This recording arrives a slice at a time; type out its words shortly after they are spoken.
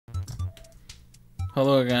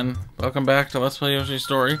Hello again. Welcome back to Let's Play Yoshi's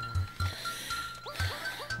Story.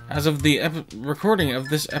 As of the recording of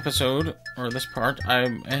this episode, or this part, I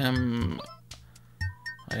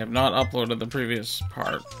have not uploaded the previous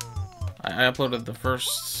part. I uploaded the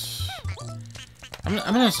first... I'm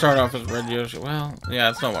gonna start off as Red Yoshi. Well, yeah,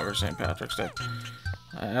 it's no longer St. Patrick's Day.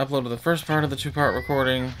 I uploaded the first part of the two-part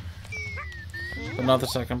recording, but not the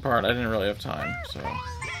second part. I didn't really have time, so...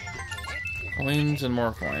 Coins and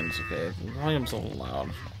more coins, okay. The volume's a little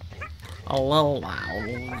loud. A little loud.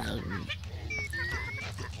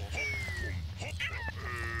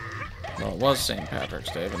 Well, it was St.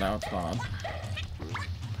 Patrick's Day, but now it's not.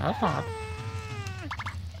 That's not.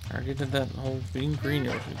 I already did that whole being green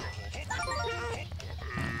Yoshi.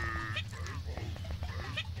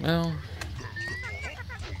 Well,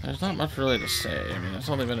 there's not much really to say. I mean, it's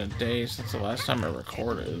only been a day since the last time I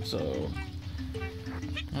recorded, so...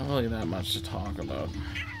 Not really that much to talk about.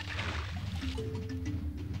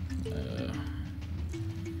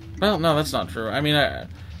 Well, no, that's not true. I mean,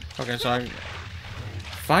 okay, so I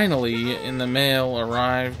finally, in the mail,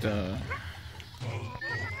 arrived,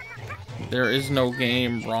 There Is No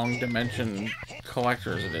Game Wrong Dimension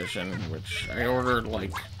Collector's Edition, which I ordered,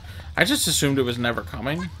 like... I just assumed it was never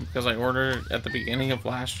coming, because I ordered it at the beginning of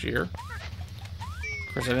last year.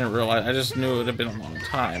 Of course, I didn't realize. I just knew it had been a long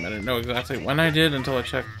time. I didn't know exactly when I did until I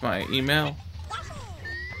checked my email.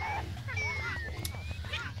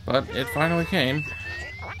 But it finally came.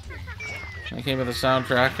 It came with a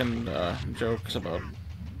soundtrack and jokes about,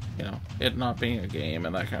 you know, it not being a game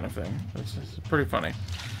and that kind of thing. It's pretty funny,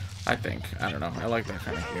 I think. I don't know. I like that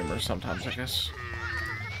kind of humor sometimes, I guess.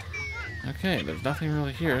 Okay, there's nothing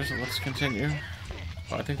really here, so let's continue.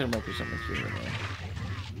 Oh, I think there might be something here,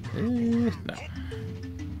 though. No.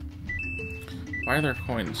 Why are there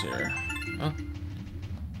coins here? Oh.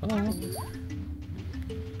 Hello.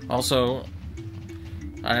 Also,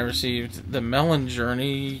 I received the Melon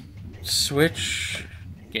Journey Switch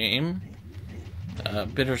game.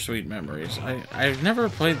 Bittersweet Memories. I've never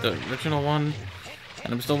played the original one,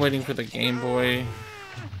 and I'm still waiting for the Game Boy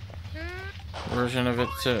version of it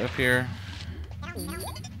to appear.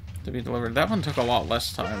 To be delivered. That one took a lot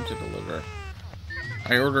less time to deliver.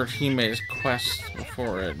 I ordered Hime's Quest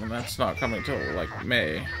before it, and that's not coming till, like,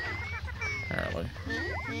 May, apparently.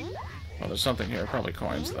 Well, there's something here. Probably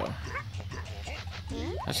coins, though.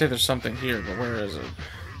 I say there's something here, but where is it?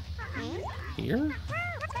 Here?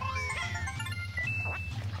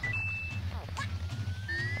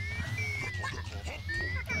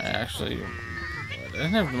 I didn't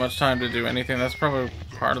have much time to do anything. That's probably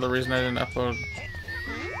part of the reason I didn't upload.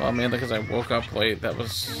 Well, mainly because I woke up late. That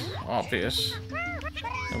was obvious.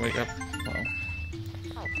 I wake up, well,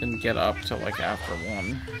 didn't get up till like after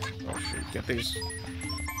 1. Oh shoot, get these.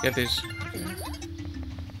 Okay.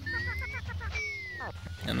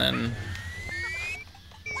 And then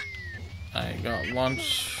I got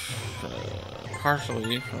lunch,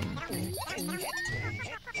 partially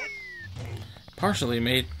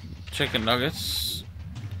made chicken nuggets,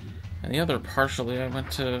 and the other partially I went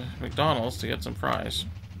to McDonald's to get some fries.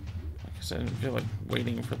 Because I didn't feel like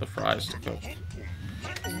waiting for the fries to cook.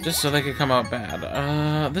 Just so they could come out bad.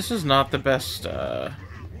 This is not the best, Okay,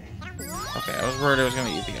 I was worried I was gonna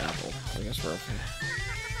eat the apple. I guess we're okay.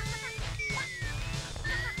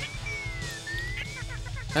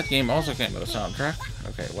 That game also came with a soundtrack.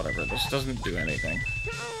 Okay, whatever. This doesn't do anything.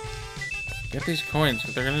 Get these coins,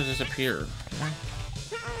 but they're gonna disappear.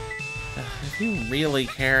 If you really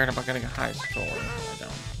cared about getting a high score, I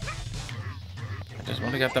don't. I just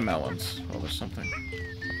want to get the melons. Oh, there's something.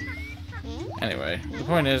 Anyway, the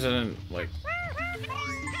point is, I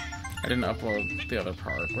didn't upload the other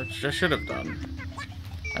part, which I should have done.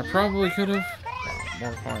 I probably could have. Oh,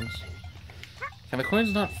 more coins. Can the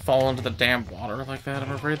coins not fall into the damn water like that?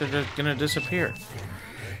 I'm afraid they're just gonna disappear.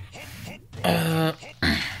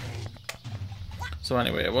 So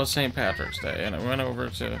anyway, it was St. Patrick's Day, and I went over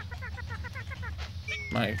to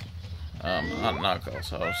my aunt and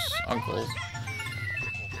uncle's house.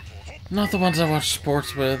 Not the ones I watch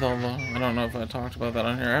sports with, although I don't know if I talked about that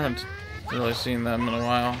on here. I haven't really seen them in a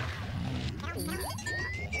while.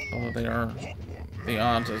 Although they are... The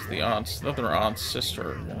aunt is the other aunt's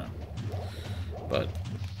sister, you know. But...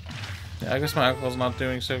 Yeah, I guess my uncle's not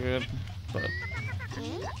doing so good, but...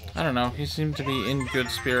 I don't know, he seemed to be in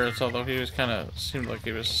good spirits, although he was seemed like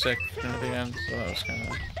he was sick near the end, so that was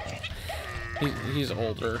he's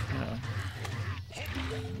older, you know.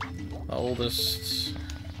 The oldest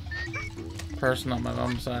person on my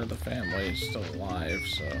mom's side of the family is still alive,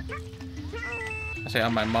 so... I say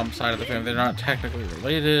on my mom's side of the family, they're not technically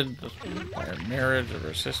related by a marriage or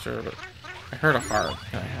a sister, but I heard a heart.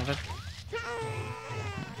 Can I have it?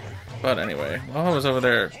 But anyway, while I was over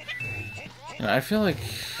there, you know, I feel like,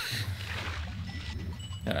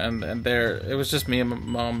 you know, and there, it was just me and my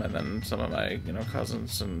mom, and then some of my, you know,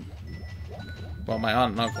 cousins, and, well, my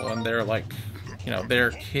aunt and uncle, and they're like, you know,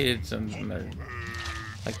 their kids, and their,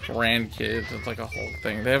 like, grandkids. It's like a whole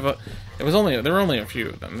thing. They have a, there were only a few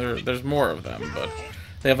of them. There's more of them, but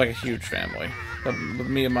they have like a huge family. But with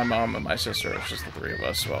me and my mom and my sister, it's just the three of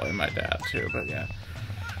us. Well, and my dad too, but yeah.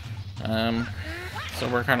 So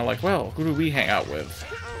we're kind of like, well, who do we hang out with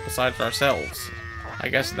besides ourselves? I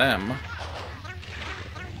guess them.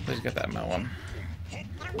 Please get that melon.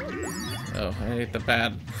 Oh, I ate the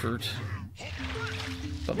bad fruit.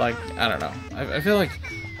 But like, I don't know. I feel like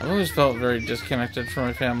I've always felt very disconnected from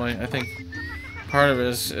my family. I think part of it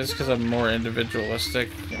is because I'm more individualistic.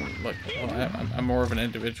 And like, well, I'm more of an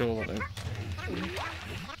individual.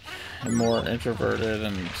 I'm more introverted,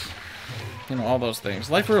 and you know, all those things.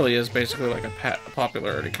 Life really is basically like a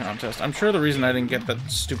popularity contest. I'm sure the reason I didn't get that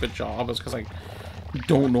stupid job is because I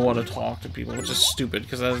don't know how to talk to people, which is stupid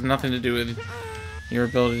because that has nothing to do with your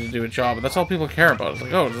ability to do a job. But that's all people care about. It's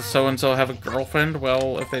like, oh, does so-and-so have a girlfriend?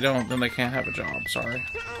 Well, if they don't, then they can't have a job. Sorry.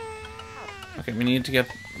 Okay,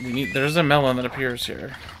 there's a melon that appears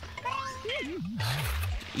here.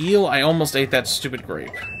 Eel, I almost ate that stupid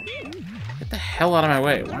grape. Get the hell out of my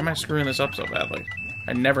way. Why am I screwing this up so badly?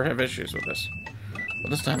 I never have issues with this. But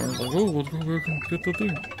this time I was like, oh, let's go back and get the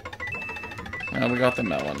thing. And we got the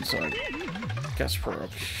melon, so I guess we're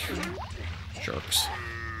okay. Jerks.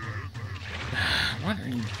 What are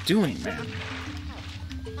you doing, man?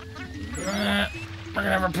 We're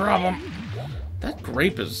gonna have a problem. That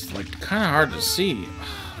grape is, like, kind of hard to see.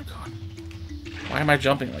 Oh, God. Why am I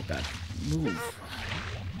jumping like that? Move.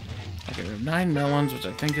 Okay, we have 9 melons, which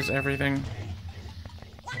I think is everything.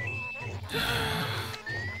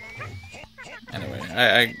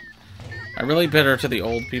 Anyway, I'm really bitter to the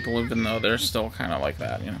old people, even though they're still kind of like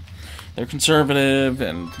that, you know. They're conservative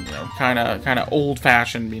and, you know, kind of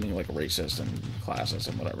old-fashioned, meaning like racist and classist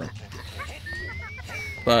and whatever.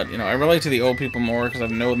 But, you know, I relate to the old people more because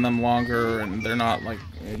I've known them longer, and they're not like,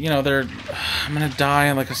 you know, I'm gonna die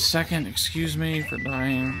in like a second. Excuse me for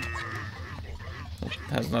dying. It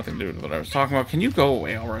has nothing to do with what I was talking about. Can you go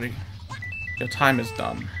away already? Your time is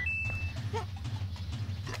done.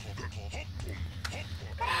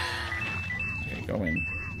 Okay, go in.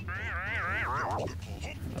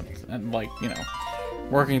 And, like, you know,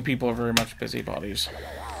 working people are very much busybodies.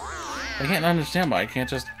 I can't understand why I can't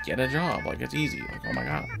just get a job. Like, it's easy. Like, oh my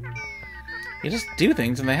god. You just do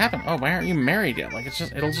things and they happen. Oh, why aren't you married yet? Like,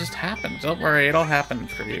 it'll just happen. Don't worry, it'll happen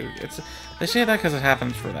for you. They say that because it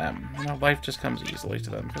happens for them. You know, life just comes easily to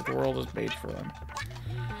them because the world is made for them.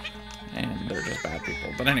 And they're just bad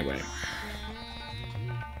people. But anyway.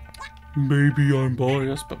 Maybe I'm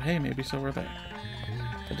biased, but hey, maybe so are they.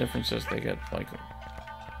 The difference is they get, like,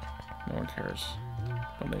 no one cares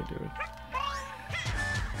when they do it.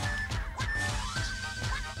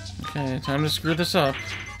 Okay, time to screw this up.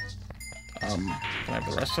 Can I have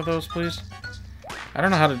the rest of those, please? I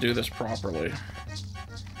don't know how to do this properly.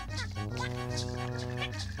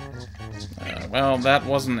 Well, that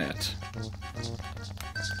wasn't it.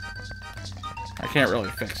 I can't really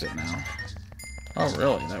fix it now. Oh,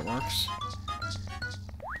 really? That works?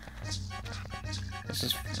 This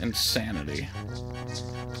is insanity.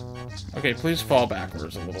 Okay, please fall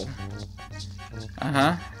backwards a little.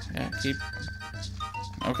 Uh-huh. Yeah, keep...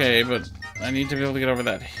 Okay, but I need to be able to get over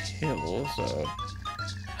that hill, so... Oh,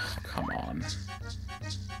 come on.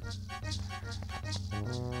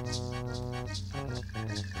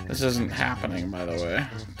 This isn't happening, by the way.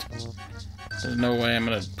 There's no way I'm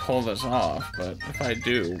gonna pull this off, but if I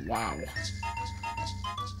do, wow.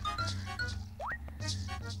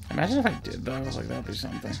 Imagine if I did, though. Like, that'd be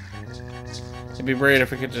something. It'd be great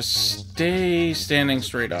if we could just stay standing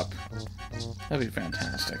straight up. That'd be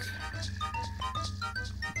fantastic.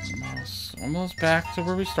 Almost back to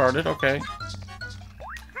where we started. Okay.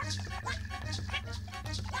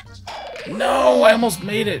 No! I almost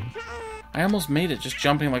made it! I almost made it just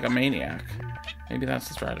jumping like a maniac. Maybe that's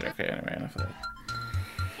the strategy. Okay, anyway, enough of that.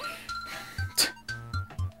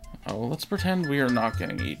 Oh, well, let's pretend we are not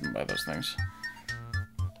getting eaten by those things.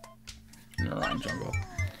 Neuron jungle.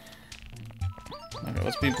 Okay,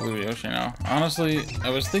 let's be Blue Yoshi now. Honestly, I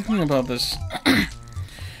was thinking about this...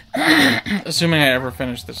 assuming I ever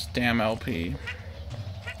finish this damn LP,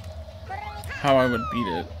 how I would beat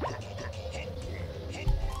it.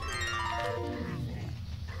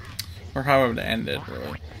 Or how I would end it,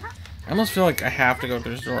 really. I almost feel like I have to go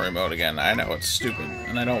through story mode again. I know it's stupid,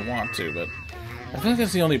 and I don't want to, but I think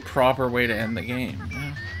that's the only proper way to end the game. You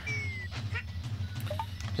know?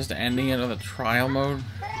 Just ending it on the trial mode.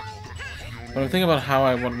 But I'm thinking about how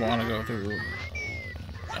I would want to go through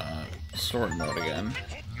story mode again.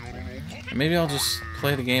 And maybe I'll just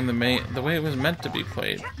play the game the way it was meant to be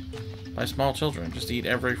played by small children. Just eat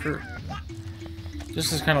every fruit.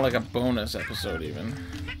 Just as kind of like a bonus episode, even.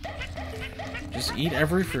 Just eat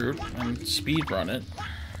every fruit and speed run it.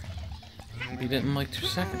 Beat it in like 2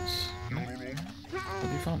 seconds. It'll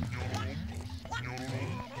be fun.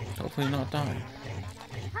 Hopefully not die.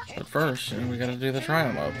 But first, we gotta do the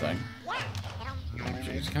trial mode thing. Oh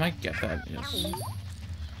jeez, can I get that? Yes.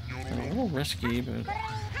 A little risky, but...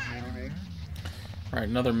 Alright,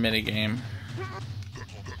 another mini game.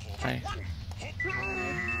 Hi.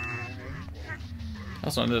 I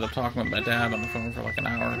also ended up talking with my dad on the phone for like an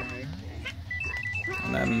hour.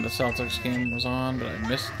 And then the Celtics game was on, but I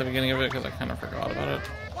missed the beginning of it because I kind of forgot about it.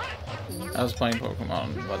 I was playing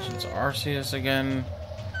Pokemon Legends Arceus again.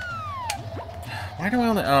 Why do I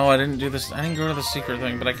only... Oh, I didn't do this. I didn't go to the secret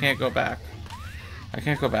thing, but I can't go back. I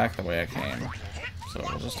can't go back the way I came. So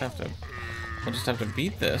we'll just have to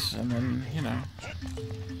beat this and then, you know,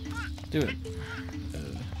 do it.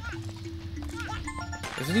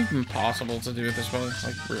 Is it even possible to do it this way?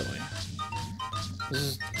 Like, really? This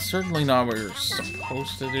is certainly not what you're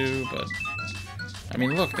supposed to do, but... I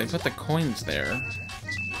mean, look, they put the coins there.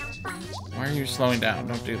 Why are you slowing down?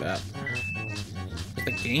 Don't do that. Is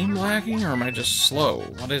the game lagging, or am I just slow?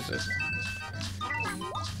 What is it?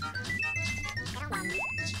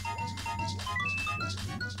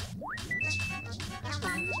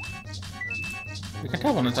 You can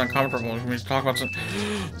tell when it's uncomfortable when we talk about some...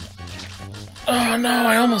 Oh no,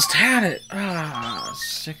 I almost had it! Ah,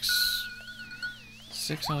 6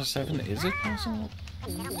 out of 7. Is it possible?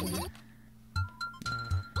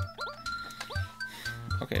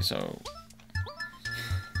 Okay, so...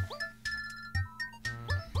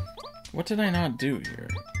 What did I not do here?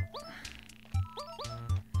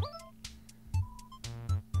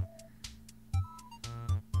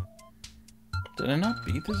 Did I not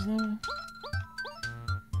beat this level?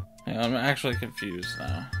 Yeah, I'm actually confused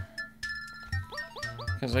now.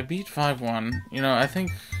 Because I beat 5-1. You know, I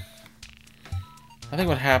think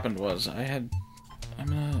what happened was I'm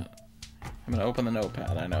gonna open the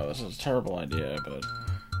notepad. I know this is a terrible idea, but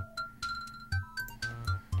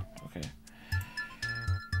okay.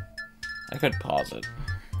 I could pause it.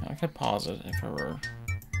 I could pause it if it were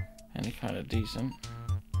any kind of decent.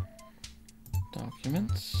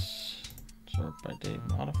 Documents. Sort by date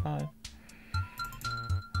modified.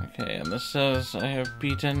 Okay, and this says I have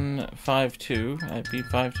beaten 5-2. I beat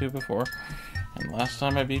 5-2 before. And last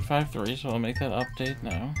time I beat 5-3, so I'll make that update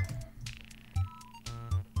now.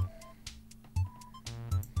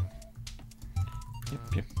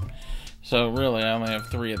 Yep. So really, I only have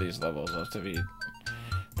 3 of these levels left to beat.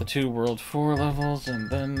 The 2 World 4 levels, and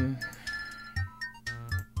then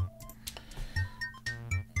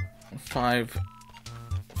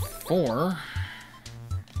 5-4.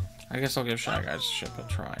 I guess I'll give Shy Guy's ship a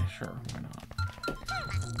try. Sure, why not?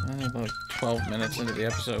 I'm like 12 minutes into the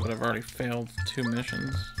episode, but I've already failed 2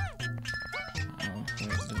 missions. Oh,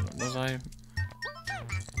 wait, was I?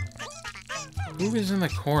 Who is in the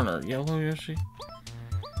corner? Yellow Yoshi?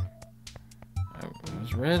 It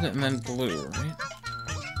was red and then blue, right?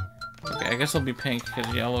 Okay, I guess I'll be pink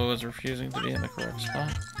because yellow is refusing to be in the correct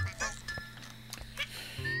spot.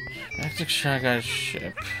 Back to Shy Guy's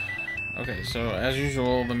ship. Okay, so as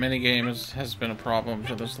usual, the minigame has been a problem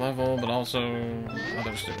for this level, but also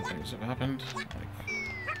other stupid things have happened. Like,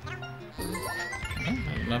 oh,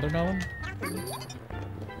 another melon?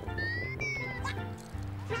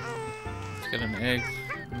 Let's get an egg.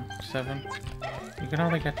 7. You can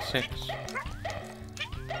only get 6.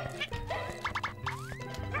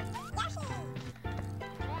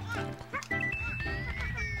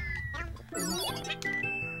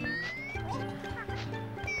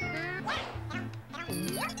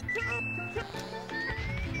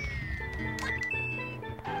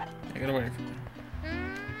 Get away from me.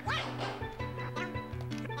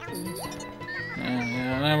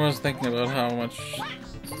 Yeah, and I was thinking about how much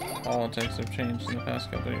politics have changed in the past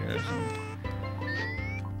couple of years, and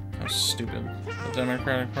how stupid the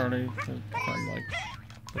Democratic Party has become, like,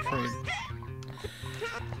 betrayed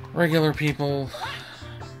regular people.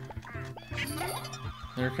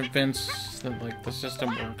 They're convinced that, like, the system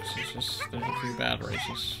works. It's just there's a few bad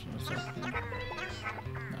racists. It's like,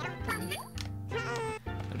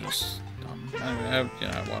 they're just dumb. I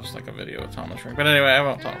watched like a video of Thomas Ring, but anyway, I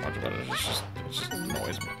won't talk much about it. It just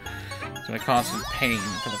annoys me. It's been a constant pain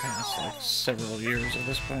for the past like several years at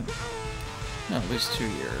this point. No, at least 2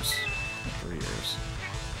 years, 3 years.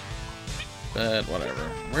 But whatever.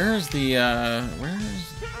 Where's the?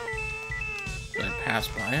 Did I pass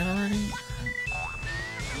by it already?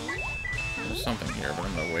 there's something here, but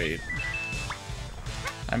I'm gonna wait.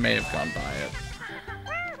 I may have gone by it.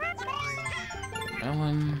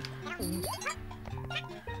 Melon.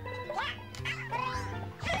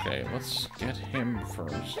 Okay, let's get him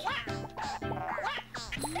first.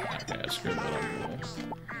 Okay, I screwed that up.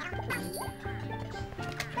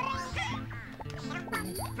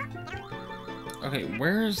 Okay,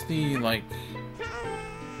 where's the, like...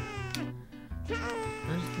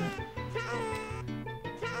 Where's the...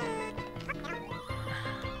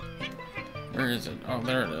 Where is it? Oh,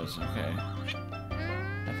 there it is. Okay.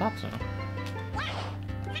 I thought so.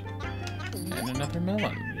 And another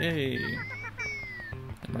melon. Yay!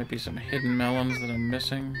 There might be some hidden melons that I'm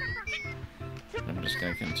missing. I'm just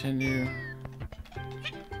gonna continue.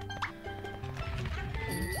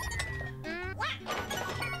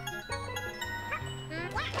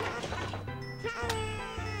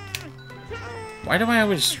 Why do I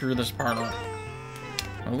always screw this part up?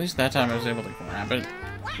 At least that time I was able to grab it.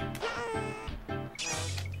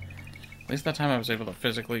 At least that time I was able to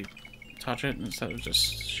physically touch it instead of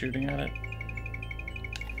just shooting at it.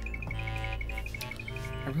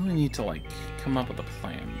 I really need to, like, come up with a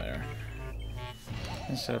plan there.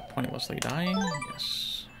 Instead of pointlessly dying?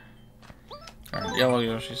 Yes. Alright, yellow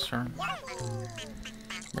Yoshi's turn.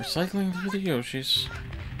 Recycling through the Yoshis.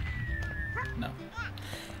 No.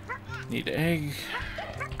 Need egg.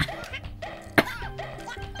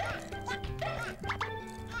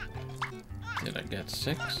 Did I get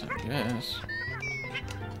 6? I guess.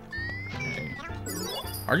 Okay.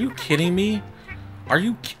 Are you kidding me? Are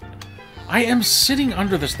you I am sitting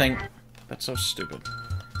under this thing. That's so stupid.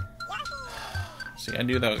 See, I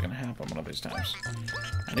knew that was going to happen one of these times.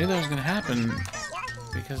 I knew that was going to happen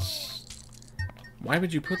because... Why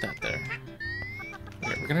would you put that there?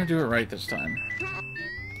 Okay, we're going to do it right this time.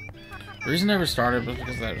 The reason I ever started was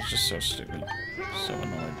because that was just so stupid. So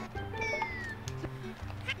annoyed.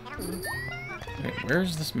 Wait,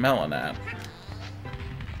 where's this melon at?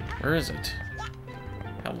 Where is it?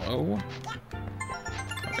 Hello?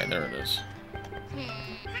 Okay, there it is.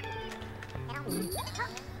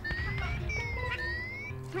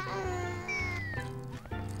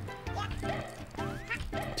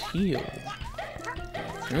 Teal.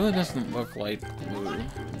 It really doesn't look like blue.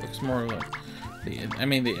 It looks more like the, I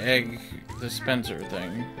mean, the egg dispenser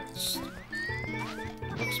thing.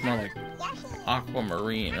 It looks more like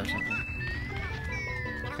aquamarine or something.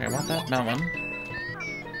 Okay, I want that melon.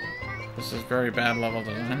 This is very bad level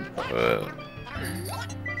design.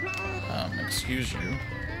 Excuse you.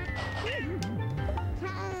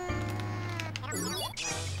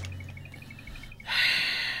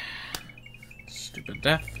 Stupid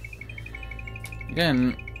death.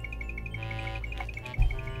 Again,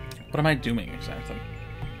 what am I doing exactly?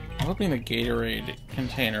 I'm hoping the Gatorade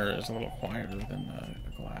container is a little quieter than the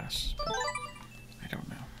glass, but I don't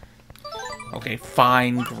know. Okay,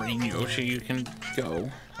 fine, Green Yoshi, you can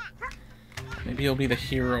go. Maybe he'll be the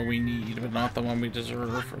hero we need, but not the one we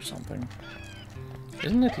deserve or something.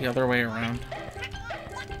 Isn't it the other way around?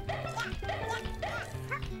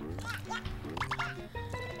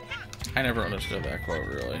 I never understood that quote,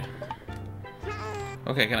 really.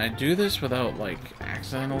 Okay, can I do this without, like,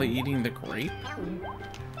 accidentally eating the grape?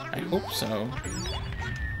 I hope so.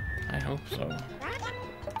 I hope so.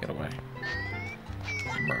 Get away.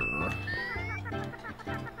 Murder.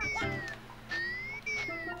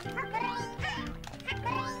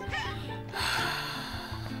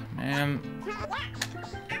 Man.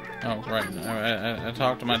 Oh, right. I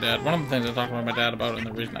talked to my dad. One of the things I talked to my dad about, and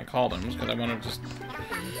the reason I called him, was because I wanted to just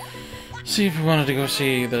see if he wanted to go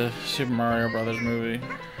see the Super Mario Brothers movie.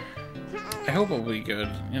 I hope it'll be good.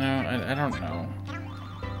 You know, I don't know.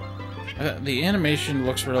 The animation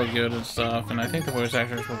looks really good and stuff, and I think the voice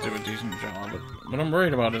actors will do a decent job. But what I'm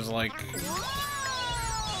worried about is, like,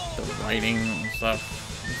 the writing and stuff.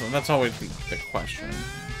 So that's always the question.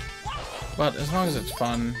 But as long as it's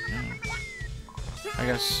fun, you know, I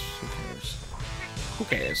guess, who cares? Who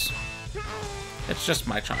cares? It's just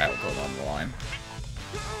my childhood on the line.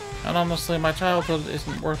 And honestly, my childhood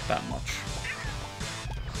isn't worth that much.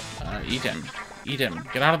 Eat him. Eat him.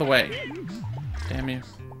 Get out of the way. Damn you.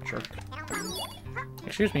 Jerk.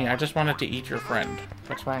 Excuse me, I just wanted to eat your friend.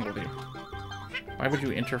 What's wrong with you? Why would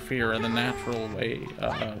you interfere in the natural way,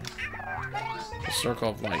 the circle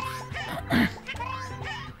of life?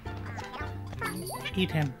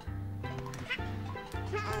 Eat him.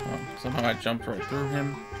 Oh, somehow I jumped right through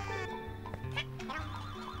him.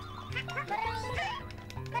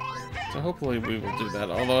 So hopefully we will do that,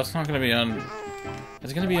 although it's not going to be on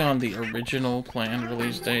It's gonna be on the original planned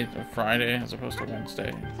release date of Friday as opposed to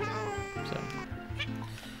Wednesday. So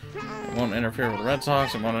it won't interfere with the Red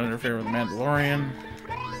Sox, it won't interfere with the Mandalorian.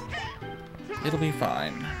 It'll be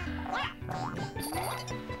fine. Probably.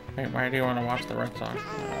 Wait, why do you want to watch the Red Sox?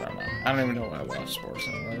 I don't know. I don't even know why I watch sports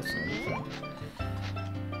anyway.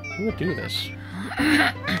 Who would do this?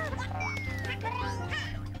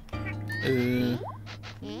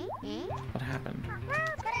 What happened?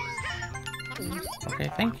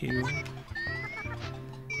 Okay, thank you.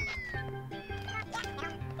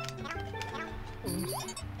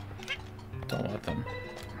 Don't let them.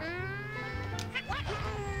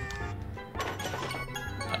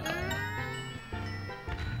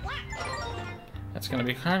 It's gonna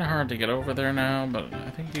be kind of hard to get over there now, but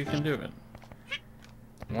I think you can do it.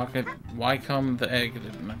 Why come the egg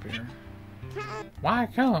didn't appear? Why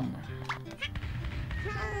come?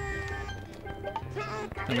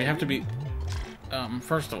 And we have to be...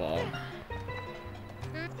 first of all...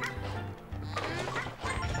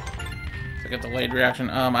 to get delayed reaction,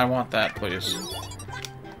 I want that, please.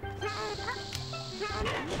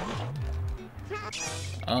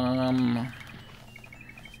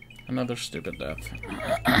 Another stupid death.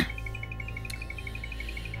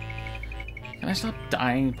 Can I stop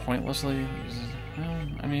dying pointlessly? Well,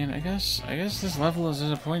 I mean, I guess this level is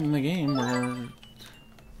at a point in the game where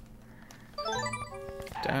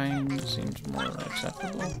dying seems more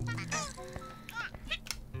acceptable.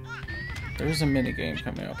 There is a minigame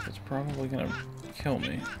coming up that's probably gonna kill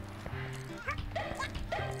me.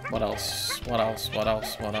 What else? What else? What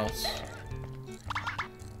else? What else?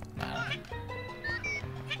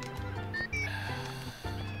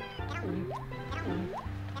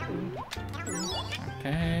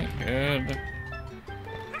 Okay, good.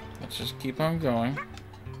 Let's just keep on going.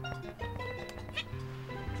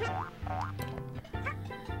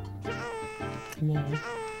 Come on.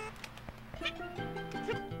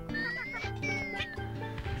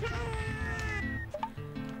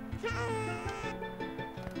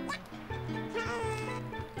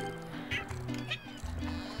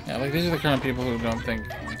 Yeah, like these are the kind of people who don't think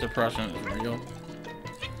depression is real.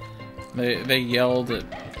 They yelled and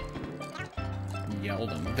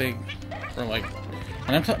they were like,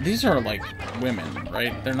 and these are like women,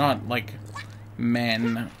 right? They're not like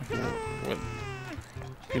men who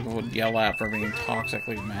people would yell at for being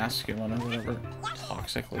toxically masculine or whatever.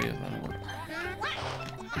 Toxically is that a word?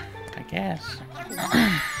 I guess.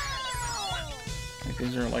 Like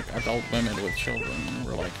these are like adult women with children, and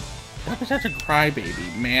we're like, don't be such a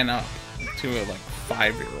crybaby, man up to a like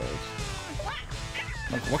 5-year-old.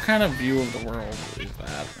 Like, what kind of view of the world is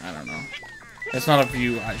that? I don't know. It's not a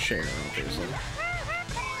view I share, obviously.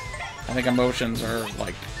 I think emotions are,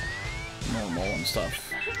 like, normal and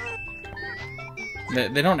stuff.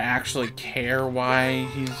 They don't actually care why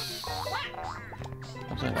he's...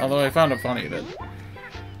 Although I found it funny that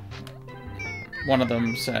one of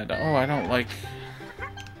them said, oh, I don't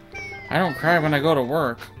cry when I go to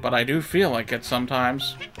work, but I do feel like it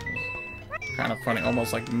sometimes. Kind of funny,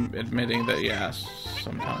 almost like admitting that, yes,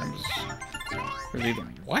 sometimes.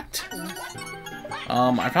 What?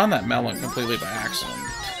 I found that melon completely by accident.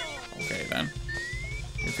 Okay, then.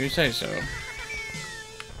 If you say so.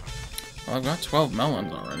 Well, I've got 12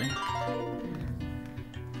 melons already.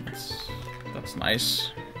 That's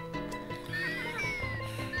nice.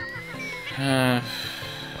 Now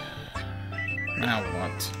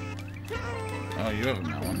what? Oh, you have a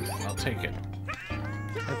melon. I'll take it.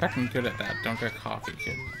 You're fucking good at that. Don't get coffee,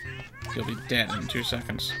 kid. You'll be dead in 2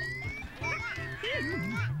 seconds.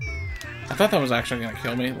 I thought that was actually gonna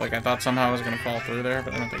kill me. Like, I thought somehow I was gonna fall through there,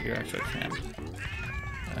 but I don't think you actually can.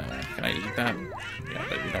 Can I eat that? Yeah,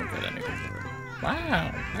 but you don't get anything for it.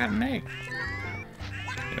 Wow, I got an egg.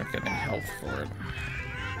 You don't get any health for it.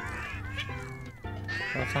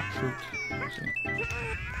 That's not fruit.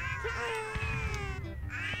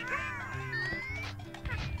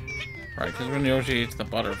 Right, because when Yoshi eats the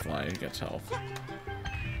butterfly, he gets health.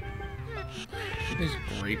 Get these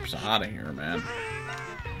grapes out of here, man.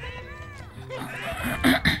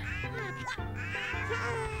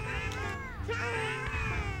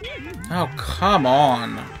 Oh, come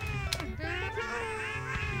on.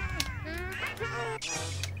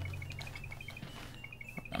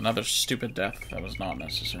 Another stupid death that was not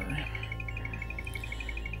necessary.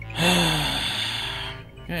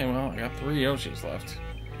 Okay, well, I got 3 Yoshis left.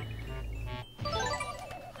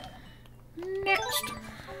 Next.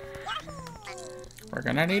 We're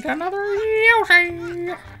gonna need another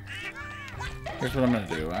Yoshi! Here's what I'm gonna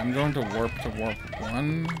do. I'm going to warp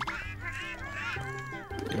 1.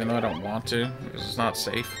 Even though I don't want to, because it's not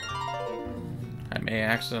safe. I may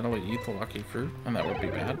accidentally eat the lucky fruit, and that would be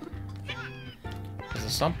bad. Has the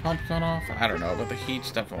sump pump gone off? I don't know, but the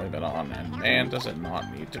heat's definitely been on, and man, does it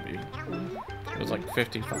not need to be. It was like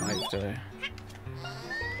 55 today.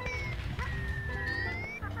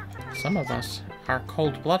 Some of us are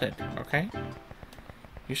cold-blooded, okay?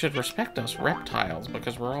 You should respect us reptiles,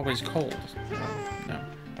 because we're always cold. No.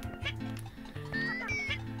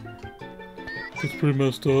 It's pretty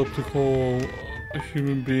messed up to call a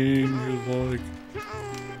human being who's like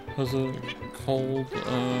has a cold, what's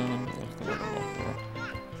the word I'm looking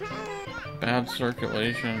for? Bad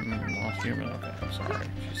circulation, not human. Okay, I'm sorry.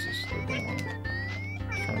 Jesus, they're going.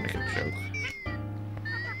 I'm trying to make a joke.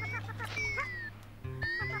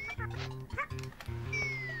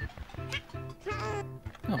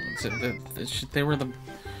 Oh, they were the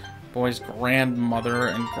boy's grandmother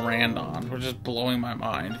and grandaunt, which is blowing my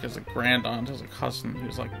mind because the grandaunt is a cousin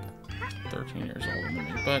who's like 13 years older than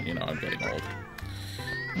me. But you know, I'm getting old.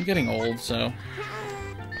 I'm getting old, so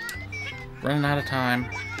running out of time.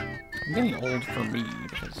 I'm getting old for me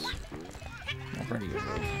because I'm already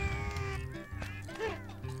old.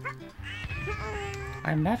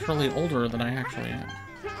 I'm naturally older than I actually am.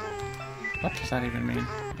 What does that even mean?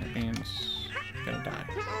 It means I'm gonna die.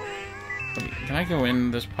 Wait, can I go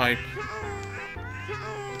in this pipe?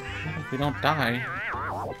 If we don't die.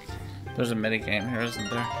 There's a minigame here, isn't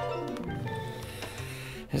there?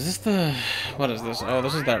 Is this the... What is this? Oh,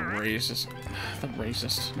 this is that racist... The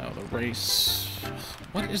racist... No, the race...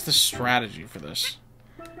 What is the strategy for this?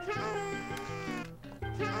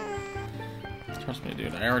 Trust me,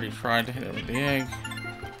 dude. I already tried to hit it with the egg.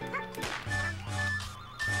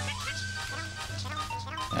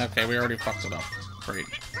 Okay, we already fucked it up. Great.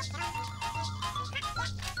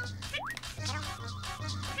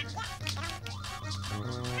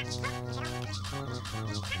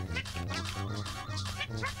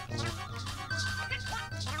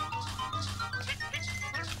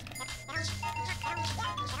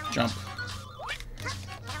 Jump.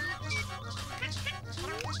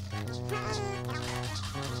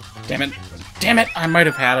 Damn it. Damn it! I might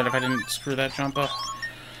have had it if I didn't screw that jump up.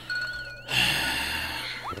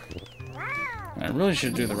 I really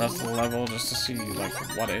should do the rest of the level just to see, like,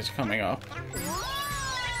 what is coming up.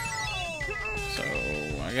 So,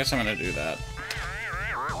 I guess I'm gonna do that.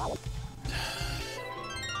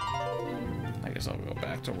 I guess I'll go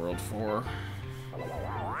back to World 4.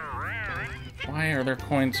 Why are there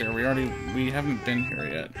coins here? We haven't been here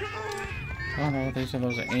yet. Oh no, these are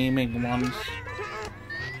those aiming ones.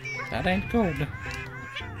 That ain't good.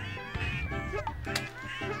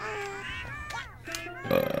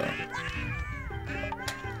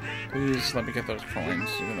 Please let me get those coins,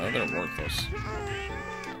 even though they're worthless.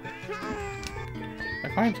 The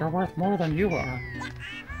coins are worth more than you are.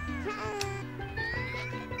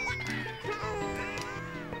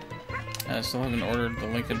 I still haven't ordered the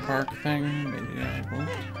Linkin Park thing. Maybe I won't.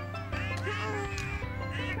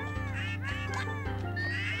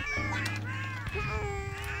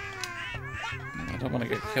 I don't want to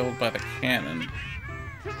get killed by the cannon.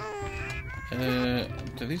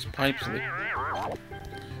 Do these pipes...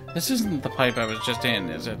 This isn't the pipe I was just in,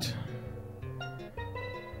 is it?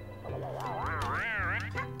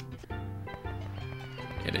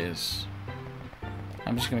 It is.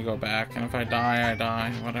 I'm just gonna go back, and if I die, I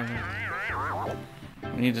die. Whatever.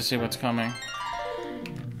 We need to see what's coming.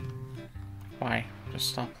 Why? Just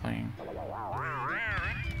stop playing.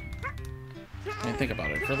 I mean, think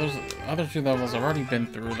about it. For those other two levels, I've already been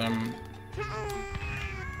through them.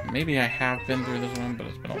 Maybe I have been through this one, but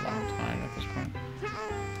it's been a long time at this point.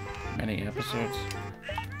 Many episodes.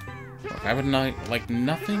 Look, I would like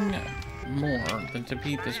nothing more than to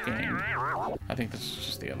beat this game. I think this is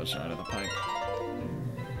just the other side of the pipe.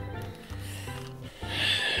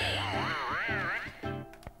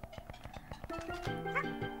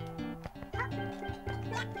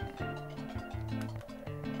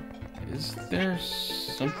 Is there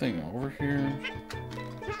something over here?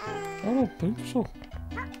 I don't think so.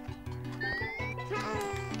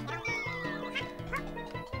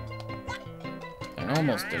 I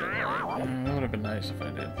almost did it right. That would have been nice if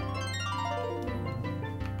I did.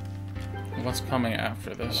 What's coming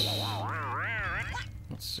after this?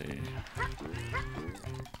 Let's see.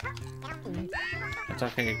 It's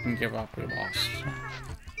okay, you can give up, we lost.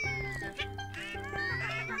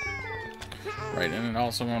 Right, and it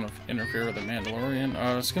also won't interfere with the Mandalorian.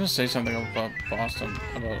 I was gonna say something about Boston,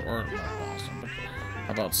 or not Boston, but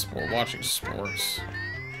about watching sports.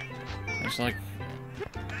 It's like,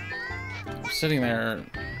 I'm sitting there.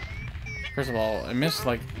 First of all, I missed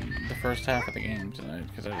like the first half of the game tonight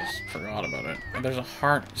because I just forgot about it. And there's a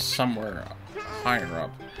heart somewhere higher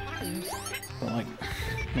up. But like,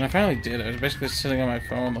 when I finally did, I was basically sitting on my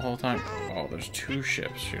phone the whole time. Oh, there's 2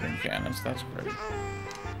 ships shooting cannons. That's great.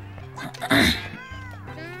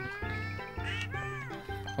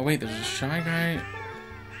 Oh wait, there's a shy guy.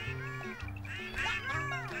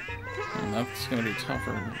 And that's gonna be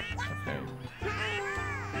tougher. Okay.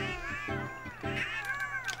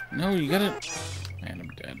 No, you gotta... Man, I'm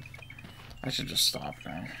dead. I should just stop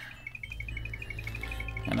now.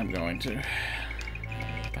 And I'm going to.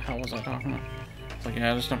 What the hell was I talking about? It's like,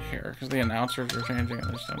 yeah, I just don't care. Because the announcers are changing. I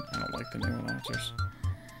don't like the new announcers.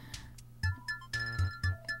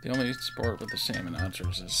 The only sport with the same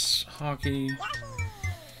announcers is hockey.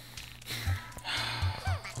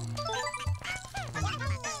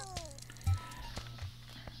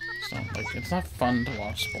 It's not fun to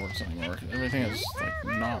watch sports anymore. Everything is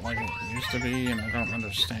like not like it used to be, and I don't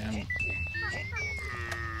understand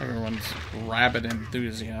everyone's rabid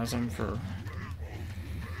enthusiasm for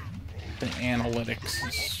the analytics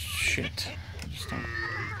and shit. I just don't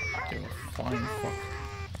give a flying fuck.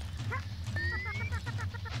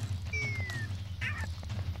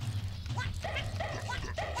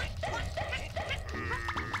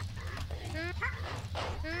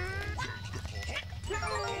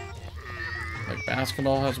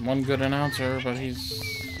 Basketball has one good announcer, but he's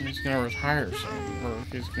gonna retire soon, or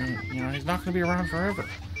he's gonna, he's not gonna be around forever.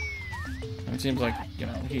 And it seems like,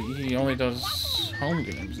 he only does home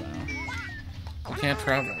games now. He can't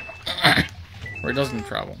travel, or he doesn't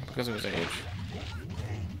travel because of his age.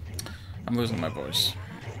 I'm losing my voice.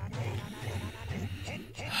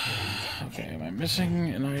 Okay, am I missing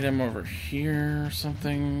an item over here or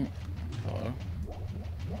something? Hello?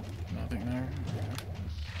 Nothing there.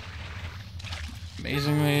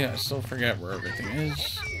 Amazingly, I still forget where everything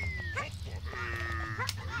is.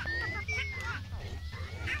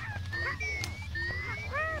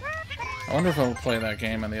 I wonder if I'll play that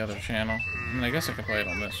game on the other channel. I mean, I guess I could play it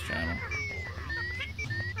on this channel.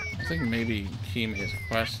 I think maybe Key made a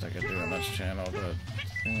quest I could do on this channel, but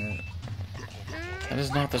that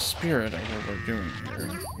is not the spirit of what we're doing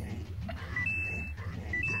here.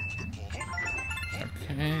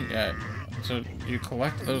 Okay, yeah. So you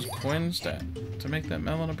collect those coins to make that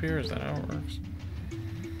melon appear? Is that how it works?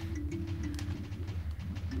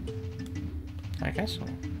 I guess so.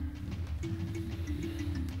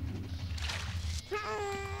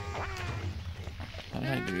 How did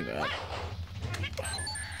I do that?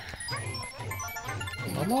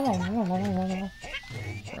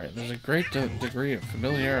 Right, there's a great degree of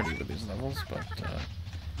familiarity with these levels, but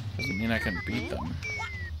doesn't mean I can beat them.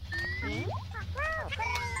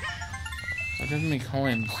 So give me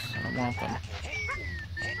coins. I don't want them.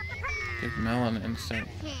 Give melon instant.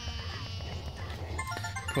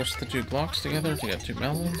 Push the 2 blocks together to get 2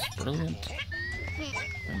 melons. Brilliant.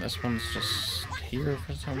 And this one's just here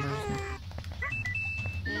for some reason.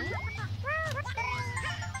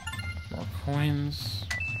 More coins.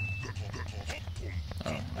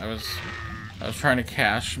 Oh, I was trying to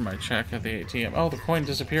cash my check at the ATM. Oh, the coin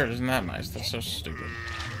disappeared. Isn't that nice? That's so stupid.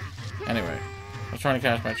 Anyway. I was trying to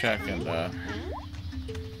cash my check and, I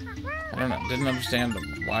don't know, didn't understand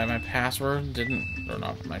why my password or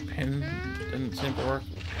not, my PIN didn't seem to work.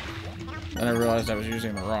 Then I realized I was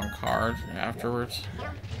using the wrong card afterwards.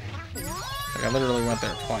 Like, I literally went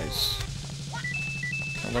there twice.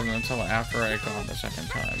 It wasn't until after I got the second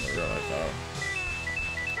time I realized, oh,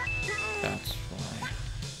 that's why.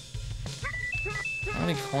 How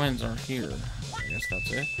many coins are here? I guess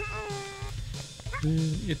that's it.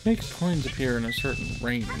 It makes coins appear in a certain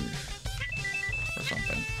range. Or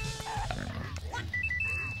something. I don't know.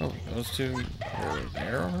 Oh, those 2 are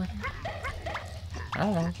there already? I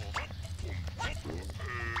don't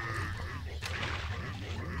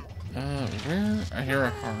know. Where? I hear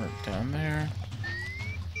a heart down there.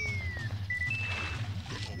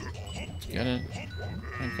 Let's get it.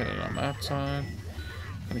 Can't get it on that side.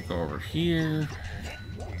 Let me go over here.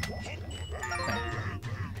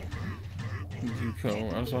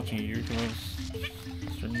 Yuko. I was watching Yuko's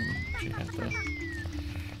stream. She had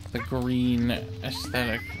the green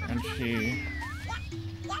aesthetic, and she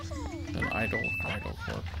an idol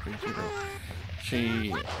corp YouTuber.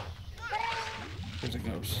 She there's a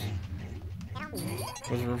ghost.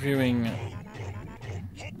 Was reviewing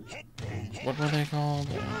what were they called?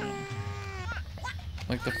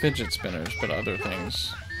 Like the fidget spinners, but other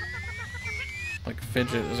things. Like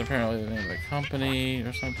Fidget is apparently the name of the company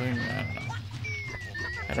or something. I don't know.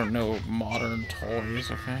 I don't know modern toys,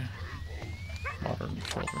 okay? Modern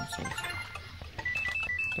children's toys.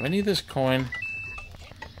 Do I need this coin?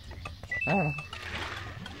 I don't know.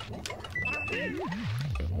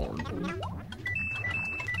 Good lord.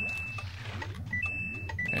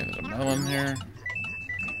 Okay, there's melon here.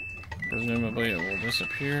 Presumably it will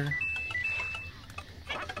disappear.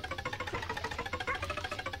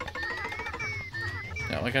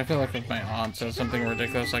 Yeah, like I feel like if my aunt says something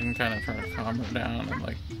ridiculous, I can kind of try to calm her down and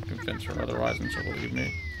like convince her otherwise, and she'll believe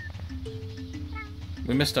me.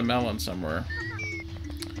 We missed a melon somewhere.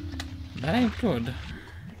 That ain't good.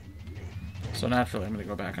 So naturally, I'm gonna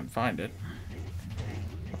go back and find it.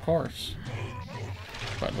 Of course.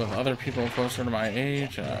 But with other people closer to my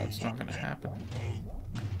age, it's not gonna happen.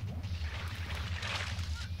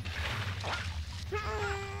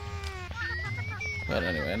 But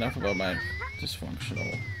anyway, enough about my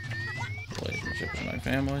dysfunctional relationship with my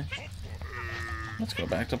family. Let's go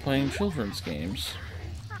back to playing children's games.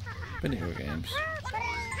 Video games.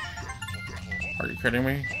 Are you kidding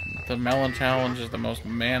me? The melon challenge is the most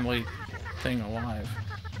manly thing alive.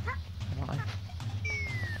 Why?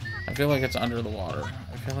 I feel like it's under the water.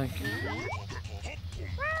 I feel like...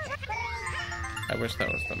 I wish that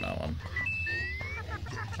was the melon.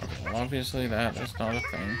 Okay, well obviously that is not a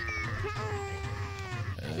thing.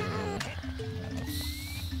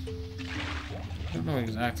 I don't know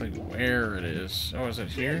exactly where it is. Oh, is it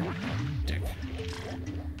here? Oh, dick.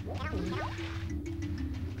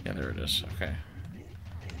 Yeah, there it is. Okay.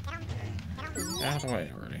 Get out of the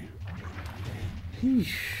way already.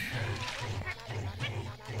 Heesh.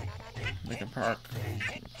 Make a park.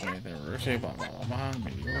 Okay, there we go. Blah, blah, blah, blah.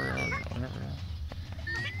 Meteor, whatever.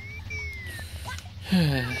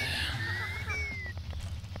 Yeah.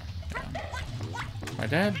 My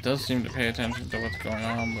dad does seem to pay attention to what's going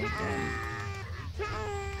on with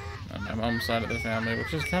on my mom's side of the family,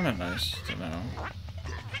 which is kind of nice to know.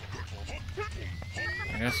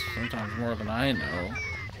 I guess sometimes more than I know.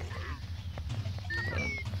 But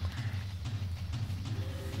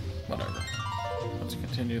whatever. Let's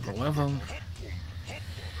continue the level.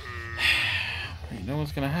 You know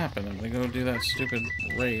what's gonna happen. I'm gonna go do that stupid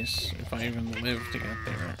race if I even live to get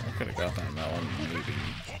there. I could have got that melon, maybe.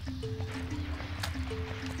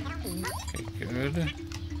 Okay, good.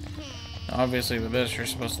 Obviously with this you're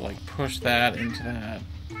supposed to like push that into that.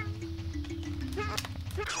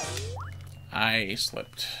 I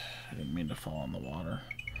slipped. I didn't mean to fall in the water.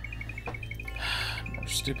 More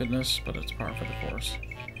stupidness, but it's par for the course.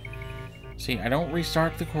 See, I don't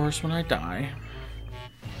restart the course when I die.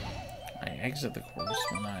 I exit the course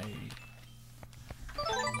when I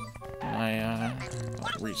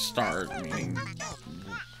restart, meaning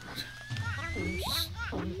just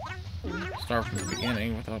start from the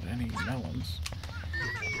beginning without any melons.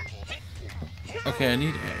 Okay, I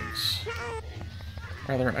need eggs.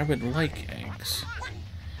 Rather, I would like eggs.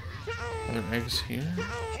 Are there eggs here?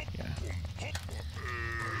 Yeah.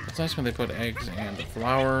 It's nice when they put eggs and a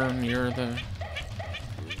flower near the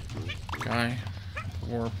guy.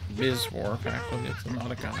 Or Ms. Warp, actually. It's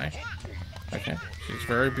not a guy. Okay. She's a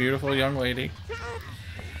very beautiful young lady.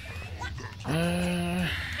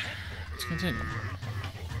 Let's continue.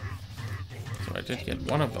 So I did get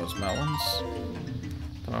one of those melons.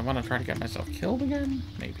 Do I want to try to get myself killed again?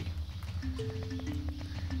 Maybe.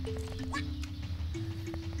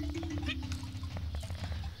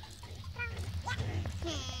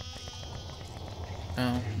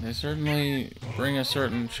 Well, they certainly bring a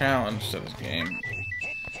certain challenge to this game.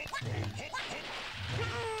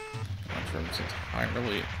 I'm sure it's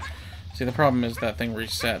entirely... See, the problem is that thing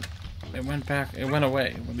reset. It went back, it went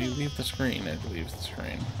away. When you leave the screen, it leaves the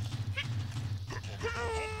screen.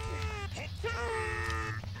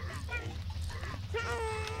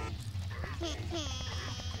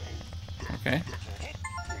 Okay.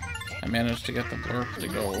 I managed to get the blurb to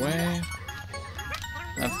go away.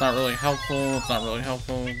 That's not really helpful. It's not really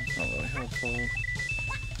helpful. It's not really helpful.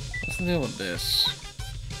 What's the deal with this?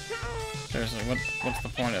 Seriously, what's the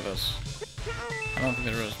point of this? I don't think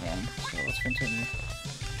there is one. So let's continue.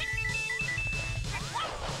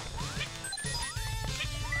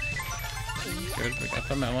 Good, we got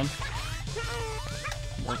the melon.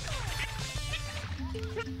 Work.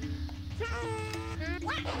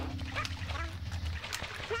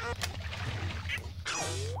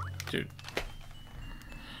 Dude.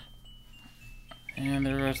 And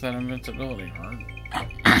there goes that invincibility heart.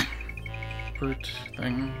 Fruit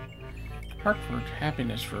thing. Heart fruit,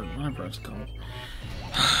 happiness fruit, whatever it's called.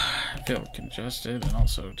 I feel congested and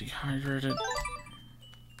also dehydrated.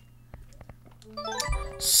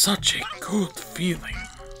 Such a good feeling.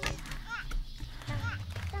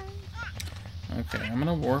 Okay, I'm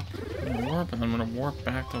gonna warp, and then I'm gonna warp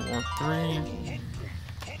back to warp 3.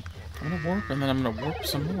 I'm gonna warp, and then I'm gonna warp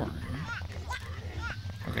some more.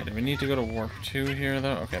 Okay, do we need to go to warp 2 here,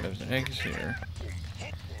 though? Okay, there's eggs here.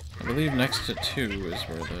 I believe next to 2 is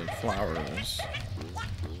where the flower is.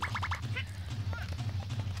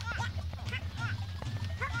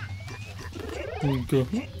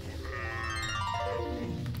 Okay.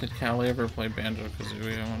 Did Callie ever play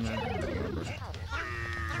Banjo-Kazooie? I wonder. I don't remember.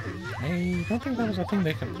 I don't think that was a thing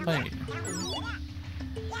they could play.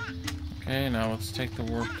 Okay, now let's take the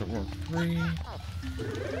warp to warp 3.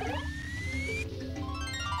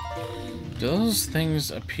 Do those things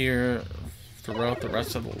appear throughout the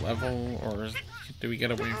rest of the level, or do we get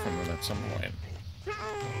away from them at some point?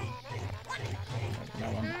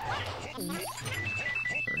 That one.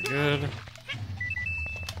 Very good.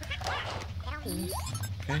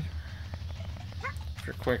 Okay. If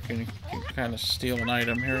you're quick and you can kind of steal an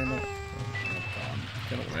item here and there.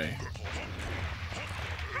 Get away.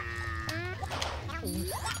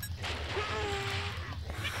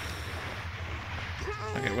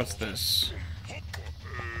 Okay, what's this?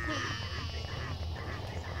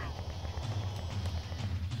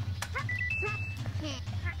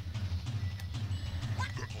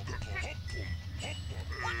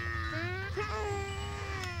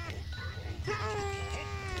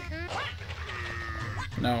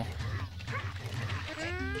 No.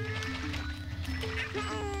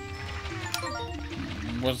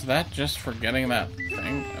 Was that just for getting that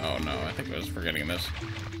thing? Oh no, I think it was for getting this.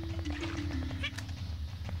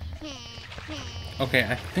 Okay,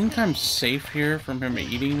 I think I'm safe here from him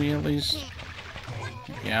eating me at least.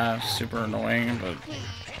 Yeah, super annoying, but...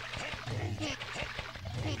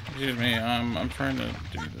 Excuse me, I'm trying to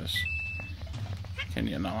do this. Can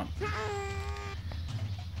you not?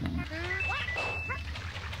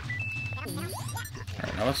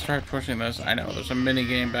 Alright, now let's try pushing this. I know, there's a mini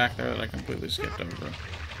game back there that I completely skipped over.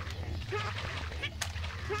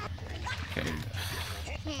 Okay.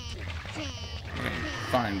 Okay,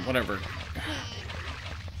 fine, whatever.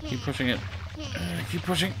 Keep pushing it. Keep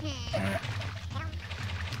pushing.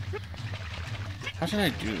 How should I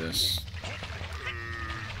do this?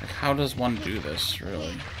 Like, how does one do this,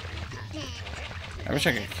 really? I wish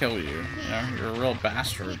I could kill you. You know, you're a real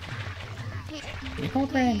bastard. You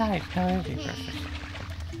look really nice. How is he, precious?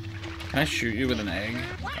 Can I shoot you with an egg?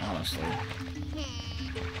 Honestly.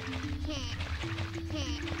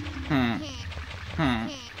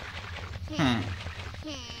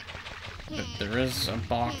 There is a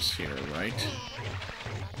box here, right?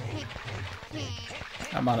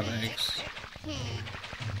 I'm out of eggs.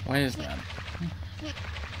 Why is that?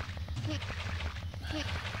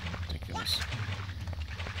 Ridiculous.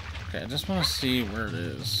 Okay, I just want to see where it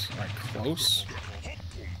is. Like, close?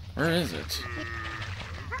 Where is it?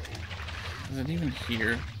 Is it even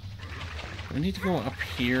here? Do we need to go up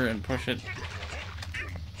here and push it?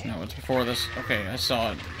 No, it's before this. Okay, I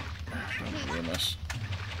saw it. Don't ruin this.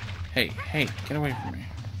 Hey, hey, get away from me.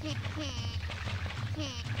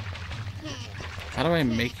 How do I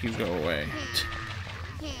make you go away?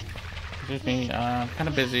 Excuse me, I'm kind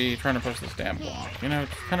of busy trying to push this damn block. You know,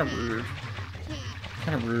 it's kind of rude.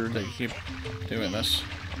 Kind of rude that you keep doing this.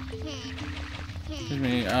 Excuse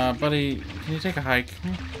me, buddy, can you take a hike?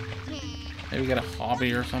 Maybe get a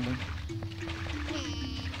hobby or something?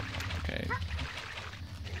 Okay.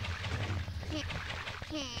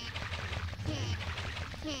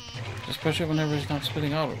 Just push it whenever he's not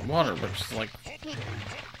spitting out water, which is like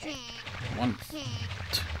once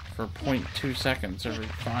for 0.2 seconds every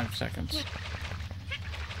 5 seconds.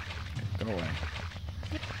 Go away.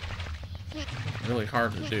 Really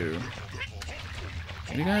hard to do.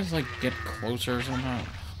 Can you guys like get closer somehow?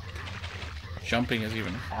 Jumping is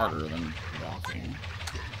even harder than walking.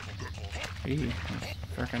 Gee, that's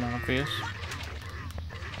freaking obvious.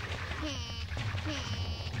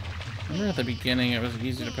 Remember at the beginning it was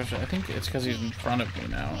easy to push it. I think it's because he's in front of me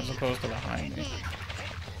now as opposed to behind me.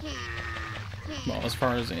 Well, as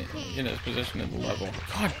far as in his position in the level.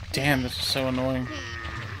 God damn, this is so annoying.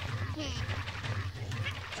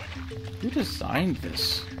 Who designed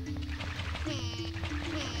this?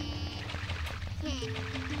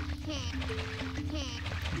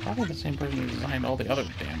 Probably the same person who designed all the other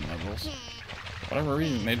damn levels. For whatever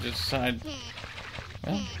reason, they just decide,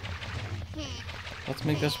 well, let's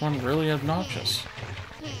make this one really obnoxious.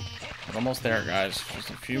 We're almost there, guys. Just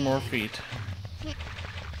a few more feet.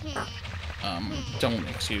 Don't,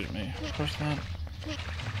 excuse me. Push that.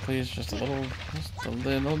 Please, just a little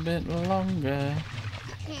bit longer.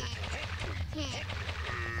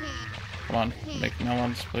 Come on, make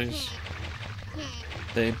melons, please.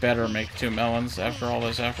 They better make 2 melons after all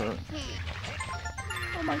this effort.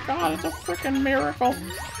 Oh my god, it's a freaking miracle!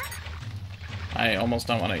 I almost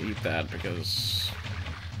don't want to eat that because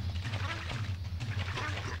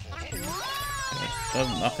it does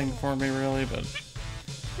nothing for me really, but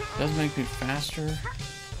it does make me faster.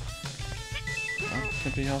 That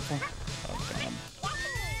could be helpful. Oh god.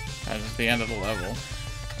 That is the end of the level.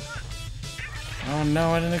 Oh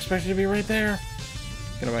no, I didn't expect you to be right there.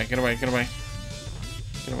 Get away, get away, get away.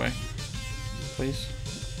 Get away. Please.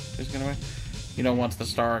 Please get away. You know, once the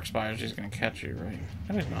star expires, he's gonna catch you, right?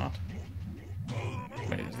 No, he's not.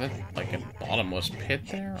 Wait, is that like a bottomless pit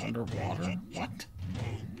there? Underwater? What?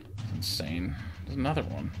 That's insane. There's another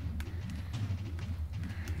one.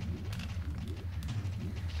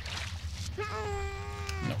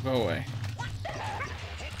 No, go away.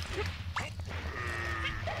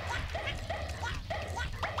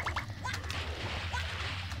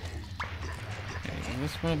 Okay, is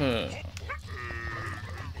this where the...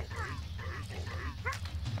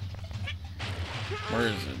 Where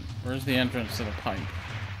is it? Where's the entrance to the pipe?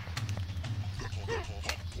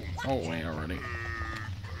 Oh, wait, already.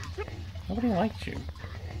 Nobody liked you.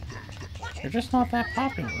 You're just not that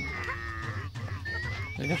popular.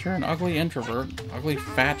 I guess you're an ugly introvert. Ugly,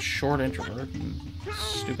 fat, short introvert. And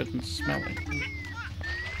stupid and smelly.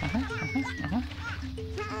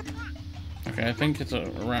 Okay, I think it's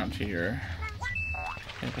around here.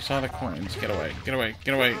 Okay, I saw the coins. Get away. Get away.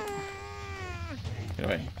 Get away. Get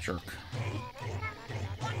away, jerk.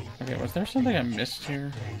 Okay, was there something I missed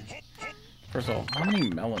here? First of all, how many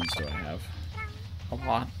melons do I have? A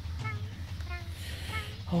lot.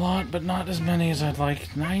 A lot, but not as many as I'd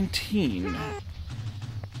like. 19.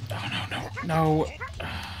 Oh, no, no, no.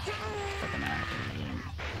 Fucking accident.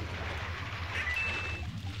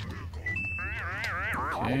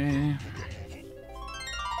 Okay.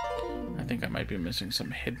 I think I might be missing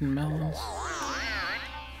some hidden melons.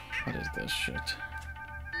 What is this shit?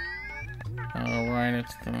 Oh, right,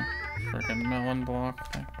 it's the frickin' melon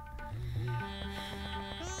block thing.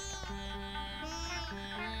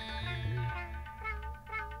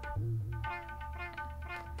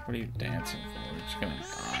 What are you dancing for? You're just gonna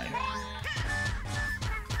die.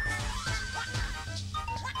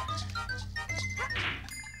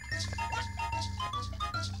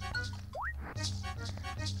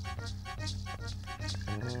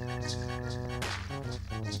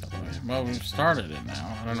 Well, we've started it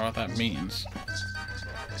now. I don't know what that means.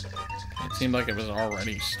 It seemed like it was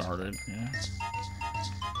already started, yeah.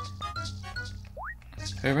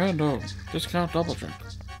 Hey man, no. Discount double check.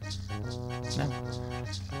 No.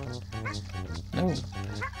 No.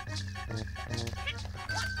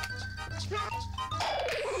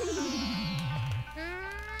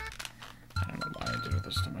 I don't know why I do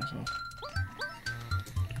this to myself.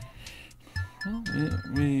 Well,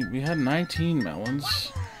 we had 19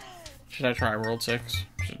 melons. Should I try World 6?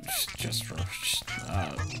 Just for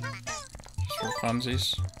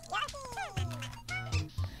funsies.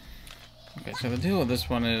 Okay, so the deal with this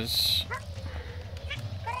one is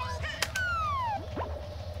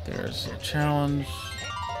there's a challenge.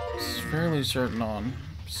 It's fairly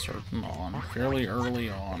fairly early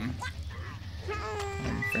on.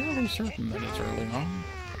 I'm fairly certain that it's early on.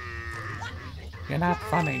 You're not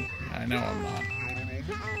funny. I know I'm not.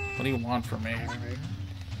 What do you want from me?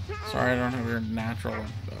 Sorry, I don't have your natural,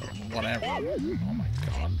 whatever. Oh my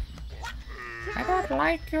god. I don't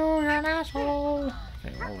like you, you're an asshole.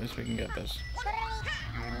 Okay, well, at least we can get this.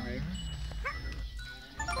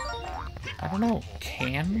 I don't know,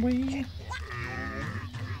 can we?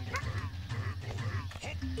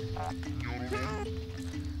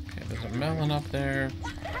 Okay, there's a melon up there.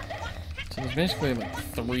 So there's basically like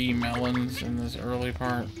 3 melons in this early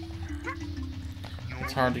part.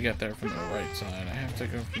 It's hard to get there from the right side. I have to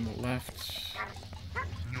go from the left.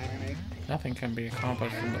 Nothing can be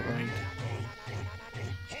accomplished from the right.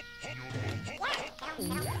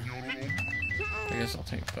 I guess I'll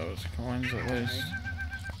take those coins at least.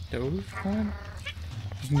 Doge coin?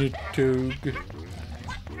 Isn't it Doge?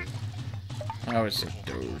 I always say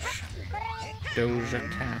Doge. Doge a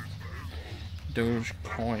cat. Doge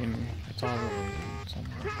coin. It's all related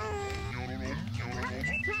somehow.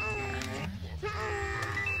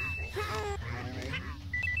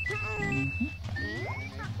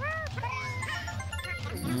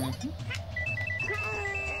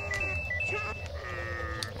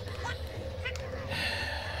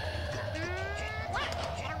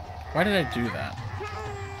 Why did I do that?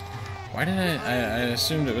 Why did I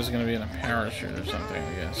assumed it was going to be in a parachute or something,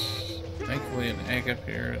 I guess. Thankfully an egg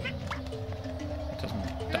appeared. It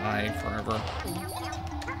doesn't die forever.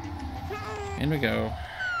 In we go.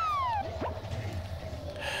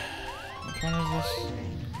 Which one is this?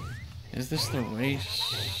 Is this the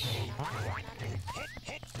race?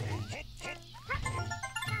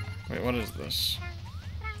 Wait, what is this?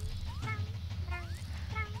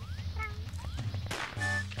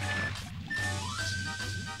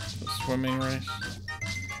 Swimming race?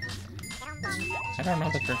 I don't know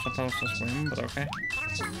that you're supposed to swim, but okay.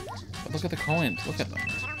 But look at the coins. Look at them.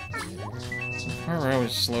 They're part where I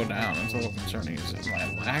always slow down. It's a little concerning. Is it,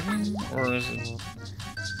 am I lagging? Or is it... am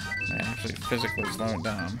I actually physically slowing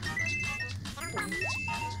down?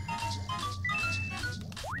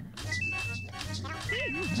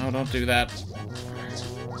 No, don't do that.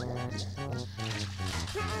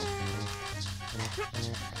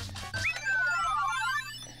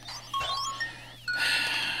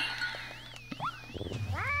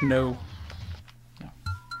 No.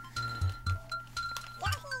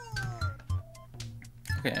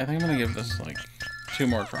 Okay, I think I'm gonna give this like 2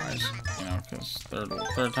 more tries, you know, because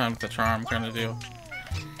third time's the charm kind of deal.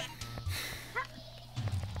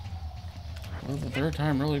 Will the 3rd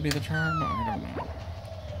time really be the charm? I don't know.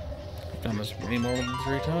 I've done this way more than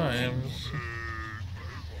 3 times.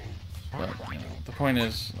 But you know, the point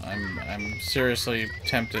is, I'm seriously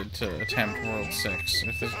tempted to attempt World 6.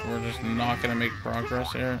 If we're just not gonna make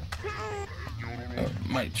progress here, I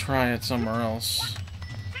might try it somewhere else.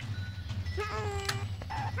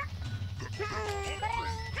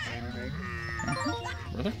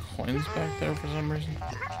 Were there coins back there for some reason?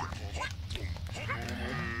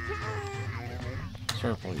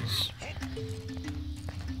 Sir, please.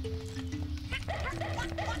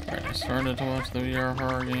 Alright, I started to watch the VR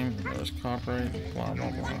horror game. There was copyright, blah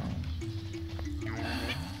blah blah.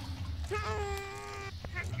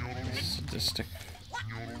 Sadistic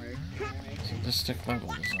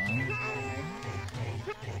level design.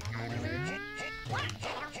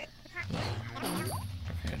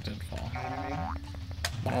 Okay, it did fall.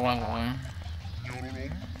 Blah blah blah.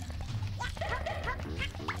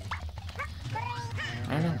 I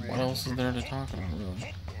don't know what else is there to talk about,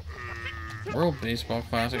 really. World Baseball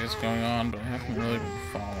Classic is going on, but I haven't really been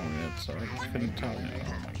following it, so I couldn't tell you.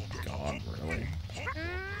 Oh my god, really?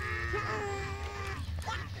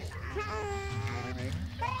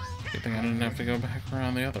 Good thing I didn't have to go back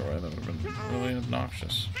around the other way. That would have been really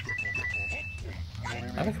obnoxious.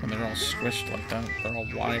 I think when they're all squished like that, they're all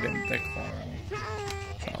wide and thick.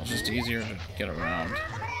 It's just easier to get around.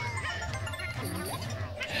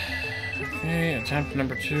 Okay, attempt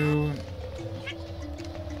number 2.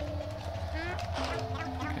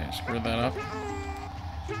 Okay, screwed that up.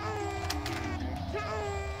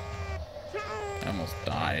 I almost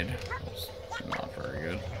died. That was not very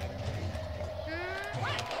good.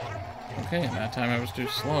 Okay, and that time I was too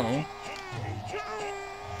slow.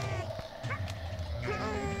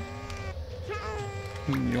 There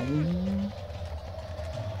we go.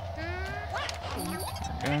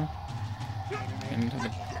 Into the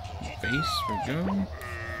base we go.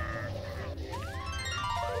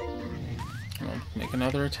 I'll make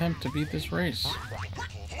another attempt to beat this race.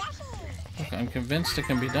 Look, I'm convinced it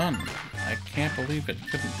can be done. I can't believe it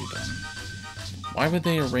couldn't be done. Why would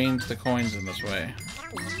they arrange the coins in this way?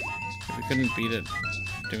 If we couldn't beat it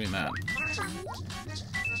doing that.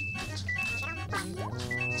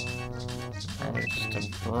 Probably just to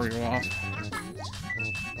throw you off.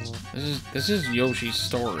 This is Yoshi's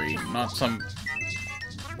story, not some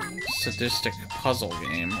sadistic puzzle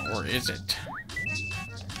game, or is it?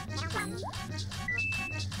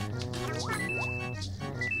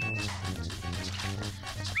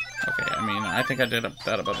 Okay, I mean, I think I did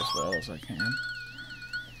that about as well as I can.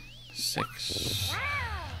 6.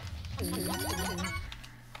 No.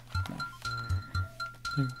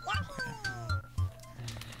 Okay.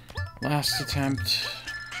 Last attempt.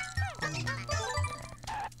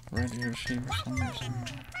 Red Yoshi for some reason.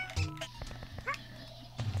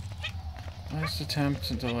 Last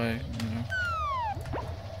attempt until I,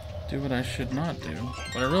 do what I should not do.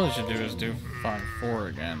 What I really should do is do 5-4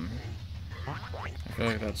 again. I feel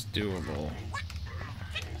like that's doable.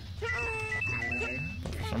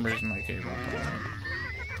 But for some reason I gave up on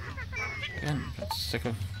it. Again, I got sick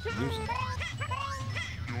of losing.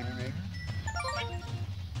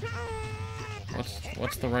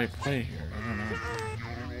 What's the right play here? I don't know.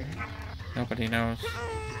 Nobody knows.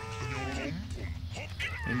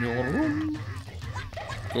 In your room.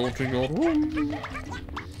 Go to your room.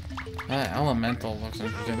 Elemental looks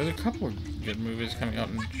interesting. There's a couple of good movies coming out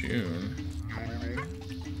in June.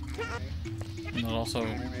 And then also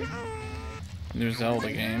new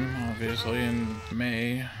Zelda game, obviously, in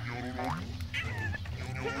May.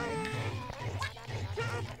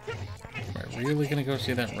 Am I really gonna go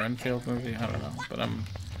see that Renfield movie? I don't know, but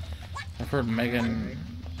I've heard Megan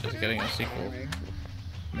is getting a sequel.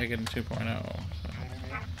 Megan 2.0. So,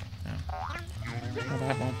 yeah. Well,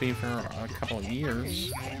 that won't be for a couple of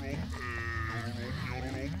years.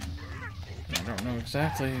 I don't know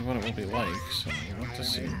exactly what it will be like, so we'll have to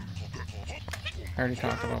see. I already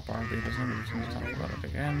talked about Barbie, there's no reason to talk about it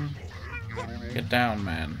again. Get down,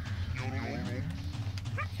 man.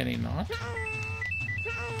 Can he not?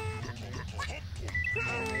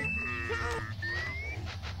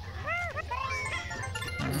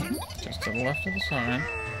 Just to the left of the sign.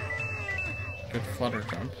 Good flutter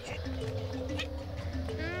jump.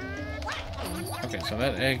 Okay, so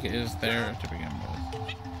that egg is there to begin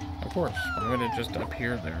with. Of course, why would it just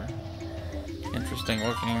appear there? Interesting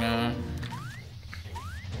looking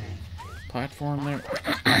platform there.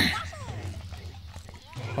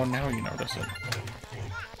 Oh, now you notice it.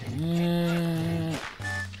 Yeah.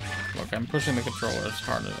 Look, I'm pushing the controller as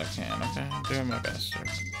hard as I can, okay? I'm doing my best here.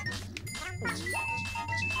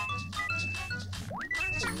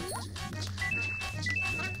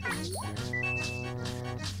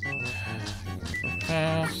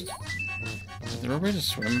 Fast. Is there a way to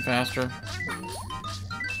swim faster?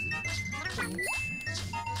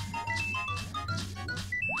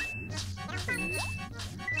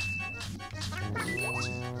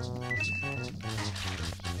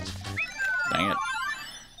 Dang it.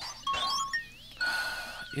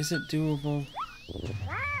 Is it doable?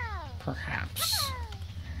 Perhaps.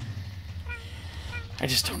 I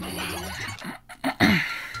just don't know how.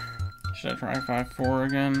 Should I try 5-4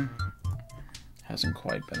 again? Hasn't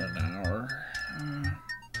quite been an hour.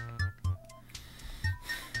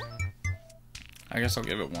 I guess I'll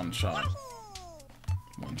give it one shot.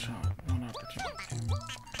 One shot, one opportunity.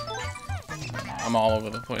 I'm all over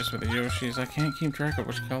the place with the Yoshis. I can't keep track of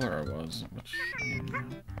which color I was.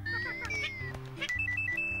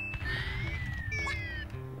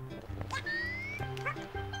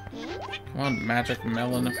 Come on, magic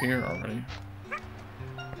melon appear already.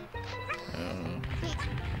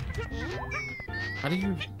 How do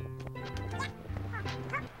you...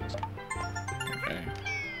 Okay.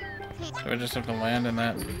 So I just have to land in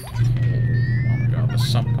that... Oh my god, the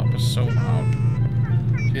sump pump is so loud.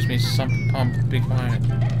 Excuse me, sump pump, be quiet.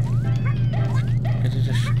 Could you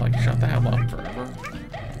just, like, shut the hell up forever?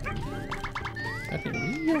 That'd be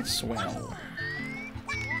real swell.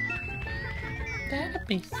 That'd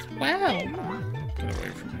be swell. Get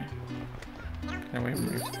away from me. Get away from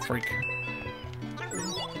me, freak.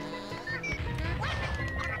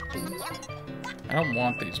 I don't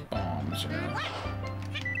want these bombs, or...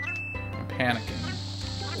 I'm panicking.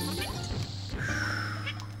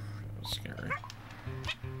 That's scary.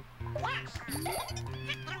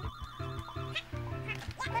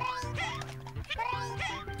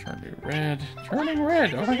 Turning red. Turning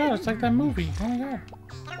red! Oh my god, it's like that movie. Oh my god.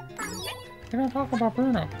 You're gonna talk about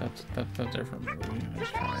Bruno. That's a different movie.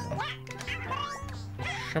 Let's try it.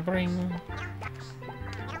 Shabring.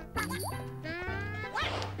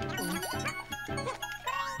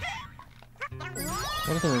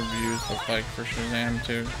 What do the reviews look like for Shazam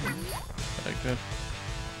 2? Are they good?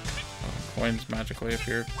 Oh, coins magically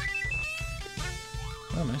appeared.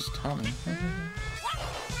 Oh, nice tummy.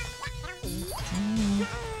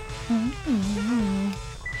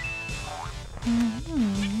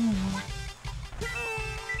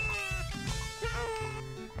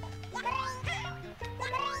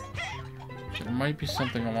 There might be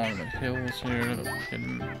something along the hills here that we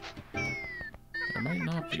can... There might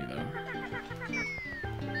not be, though.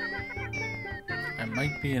 I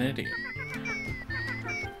might be an idiot.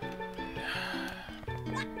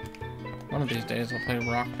 One of these days I'll play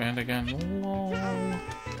Rock Band again. Lol.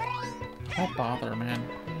 Don't bother, man.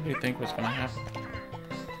 What do you think was gonna happen?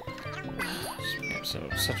 This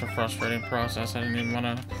game's such a frustrating process, I didn't even want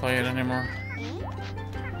to play it anymore.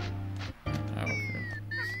 Oh,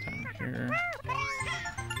 it's down here.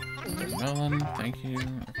 The melon, thank you.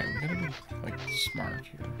 Okay, we gotta be, like, smart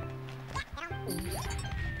here.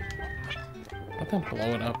 Let them blow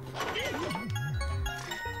it up.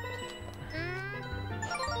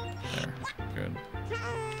 There, good.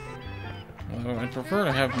 Although I'd prefer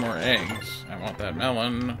to have more eggs. I want that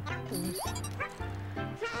melon.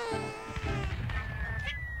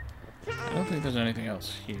 I don't think there's anything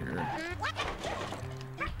else here.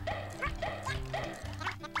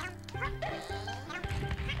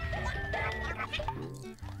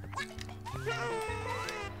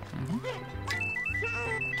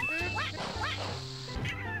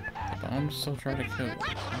 I'm still trying to kill it.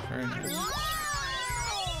 It's not very nice.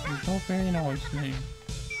 It's not very nice, me.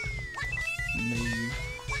 Me.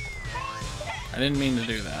 I didn't mean to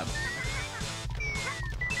do that.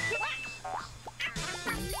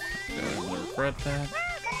 I will regret that.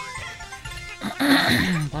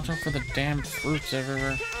 Watch out for the damn fruits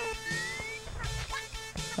everywhere.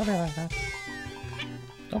 Don't be like that.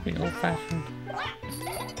 Don't be old-fashioned.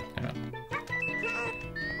 Hang on.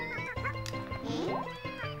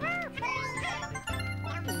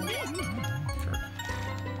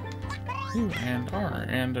 You and are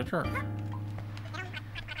and a jerk.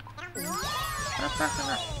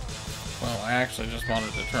 Well, I actually just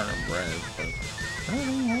wanted to turn him red, but...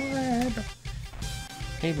 Turning red!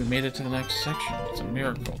 Hey, we made it to the next section. It's a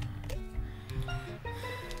miracle.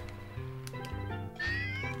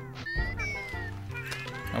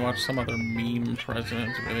 I watched some other meme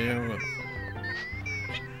president's video with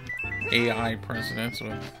AI presidents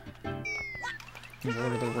with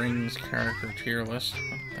Lord of the Rings character tier list.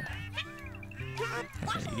 What the heck?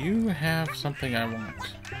 Okay, you have something I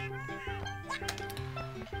want.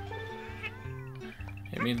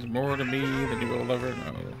 It means more to me than you will ever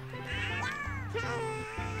know.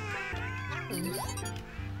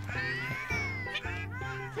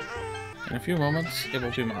 In a few moments, it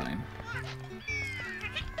will be mine.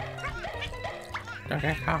 Don't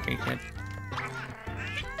get coffee, kid.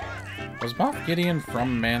 Was Moff Gideon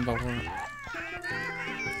from Mandalore?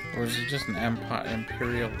 Or is he just an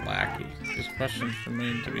Imperial lackey? These questions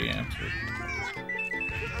remain to be answered.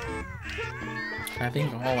 I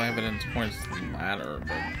think all evidence points to the latter,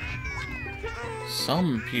 but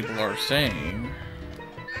some people are saying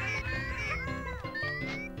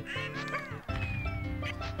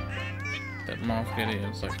that Moff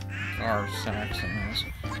Gideon's like Gar Saxon-esque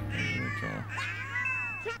individual.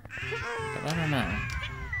 But I don't know.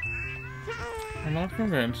 I'm not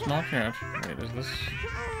convinced, not yet. Wait, is this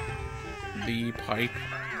the pipe?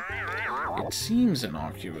 It seems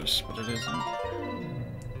innocuous, but it isn't.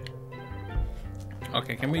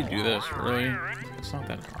 Okay, can we do this, really? It's not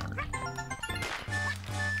that hard.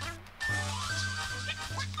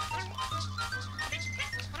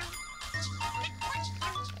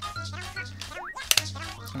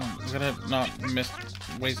 Come on, we gotta not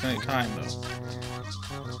waste any time, though.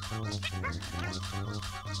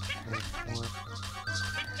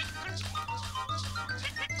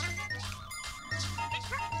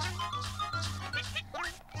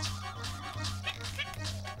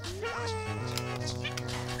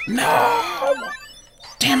 No!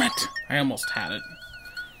 Damn it! I almost had it.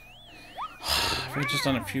 If I had just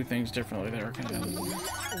done a few things differently there, I could have...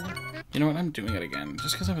 You know what? I'm doing it again.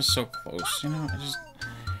 Just because I was so close, you know? I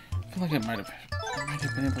feel like I might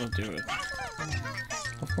have been able to do it.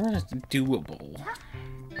 Before it's doable.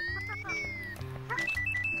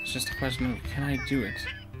 It's just a question of, can I do it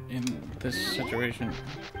in this situation?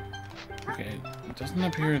 Okay, it doesn't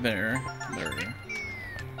appear there. There we go.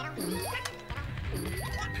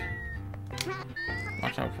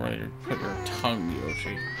 Watch out for where you put your tongue,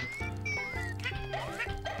 Yoshi.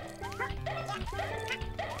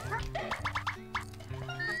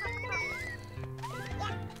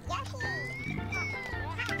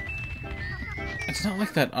 It's not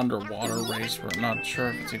like that underwater race where I'm not sure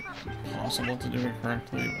if it's even possible to do it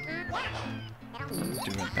correctly, but I'll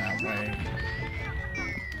do it that way.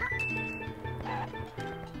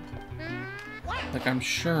 Like, I'm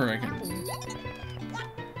sure I can...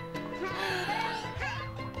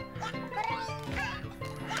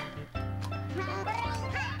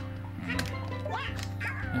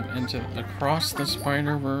 across the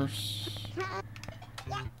Spider-Verse.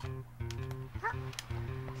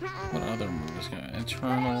 What other movies got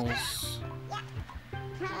Eternals?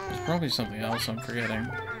 There's probably something else I'm forgetting.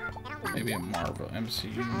 Maybe a Marvel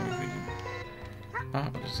MCU movie. Ah,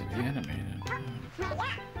 but is it animated?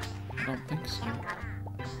 I don't think so.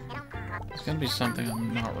 It's gonna be something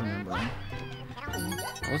I'm not remembering.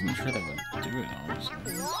 I wasn't sure that would do it,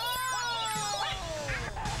 honestly.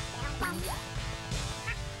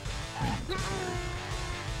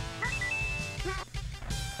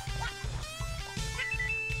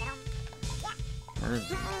 Where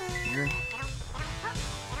is it? Here?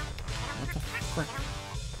 What the frick?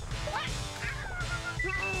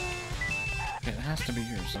 Okay, it has to be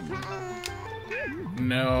here somewhere.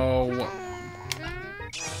 No!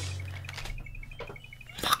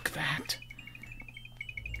 Fuck that!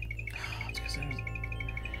 It's 'cause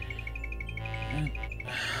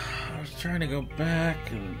I was trying to go back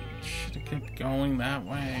and should have kept going that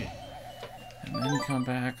way. And then come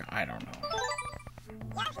back. I don't know.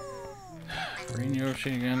 Green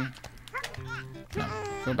Yoshi again. No,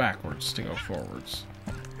 go backwards to go forwards.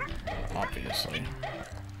 Obviously.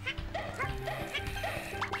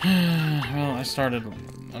 Well, I'm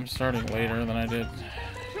starting later than I did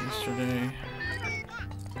yesterday.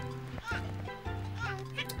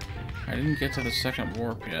 I didn't get to the second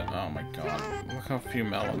warp yet. Oh my god. Look how few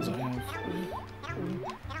melons I have.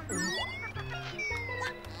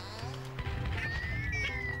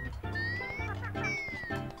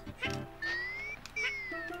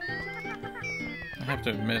 I have to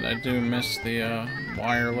admit, I do miss the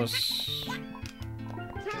wireless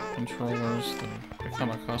controllers to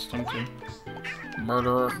become accustomed to.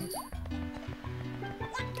 Murderer.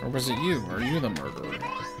 Or was it you? Are you the murderer?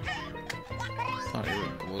 thought you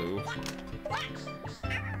were blue.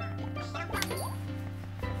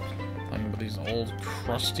 Playing with these old,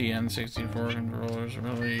 crusty N64 controllers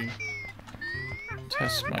really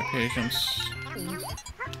tests my patience.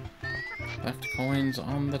 Left coins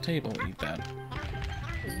on the table. Eat that.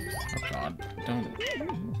 Oh God! Don't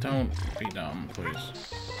be dumb, please.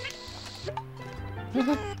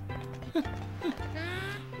 God.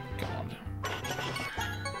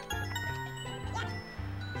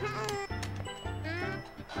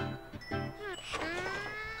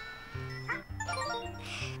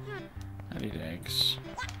 I need eggs.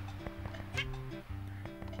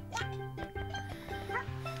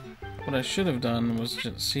 What I should have done was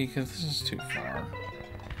just see, because this is too far.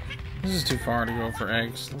 This is too far to go for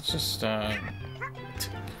eggs. Let's just, now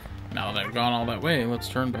that I've gone all that way, let's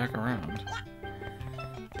turn back around.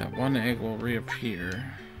 That one egg will reappear.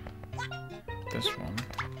 This one.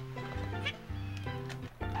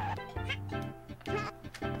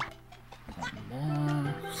 One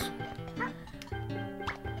more.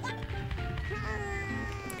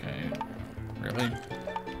 Okay. Really?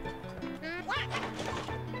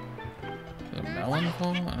 The melon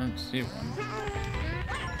fall? I don't see one.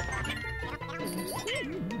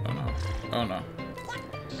 Oh no. Oh no.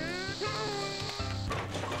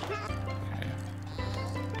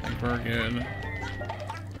 We're good.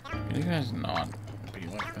 Can you guys not be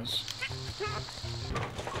like this?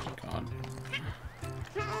 God.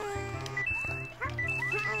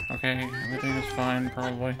 Okay, everything is fine,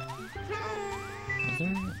 probably. Is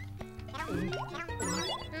there...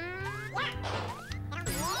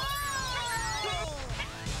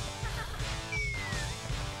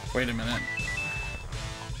 Wait a minute.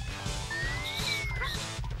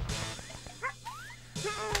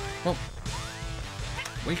 Oh.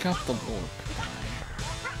 Wake up the warp.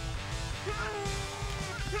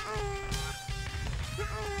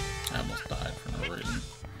 I almost died for no reason.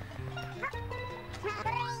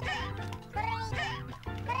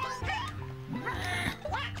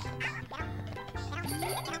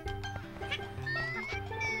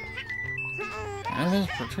 And this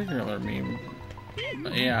particular meme,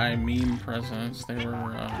 AI meme presidents, they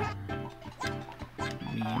were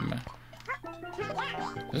meme.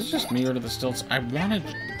 Is this just me or do the stilts? I wanted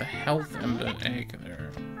the health and the egg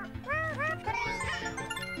there.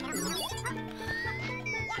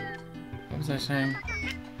 What was I saying?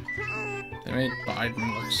 They made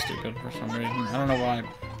Biden look stupid for some reason. I don't know why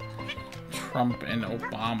Trump and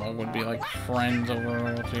Obama would be like friends over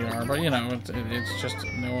OTR, but you know, it's just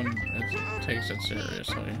no one takes it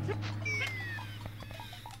seriously.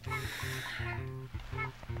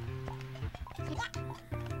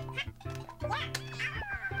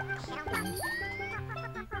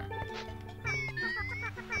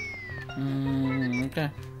 Okay.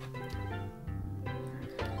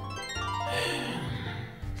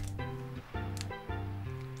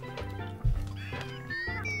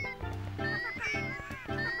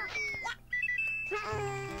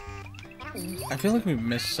 I feel like we've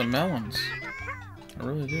missed some melons. I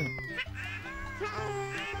really do.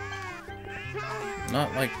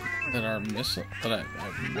 Not like that I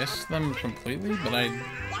missed them completely, but I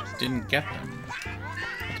didn't get them.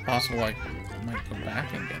 It's possible I might go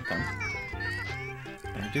back and get them.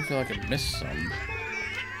 But I do feel like I missed some.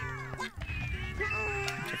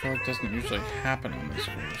 Which I feel like doesn't usually happen on this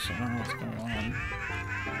course, so I don't know what's going on.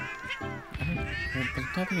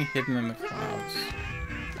 There's nothing hidden in the clouds.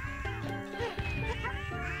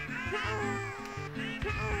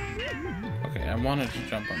 Okay, I wanted to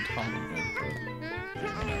jump on top of it, but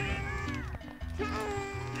whatever.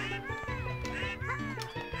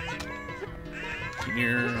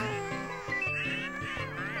 Here.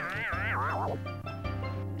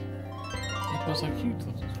 It was like cute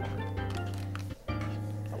little story.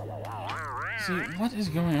 See, what is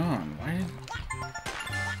going on? Why did...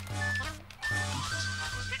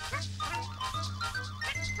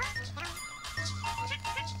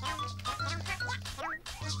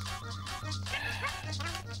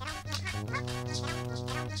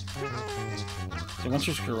 So once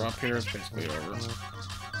you screw up here, it's basically over.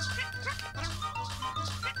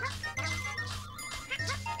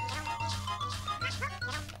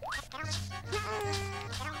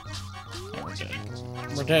 Yeah, we're dead.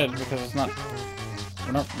 We're dead because it's not...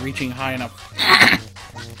 We're not reaching high enough.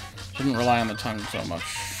 Shouldn't rely on the tongue so much.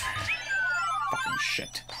 Fucking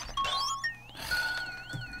shit.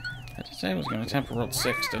 I did say I was going to attempt for World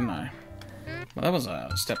 6, didn't I? Well, that was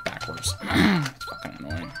a step backwards. It's fucking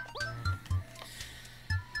annoying.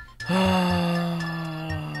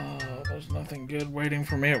 There's nothing good waiting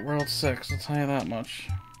for me at World 6, I'll tell you that much.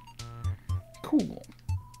 Cool.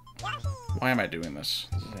 Why am I doing this?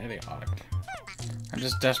 This is idiotic. I'm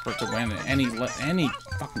just desperate to win any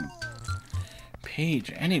fucking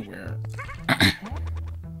page anywhere.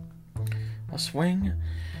 A swing.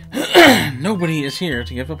 Nobody is here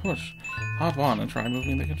to give a push. Hop on and try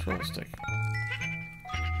moving the control stick.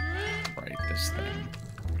 Right, this thing.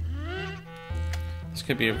 This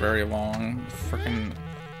could be a very long frickin'...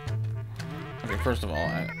 Okay, first of all,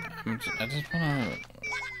 I just want to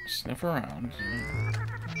sniff around.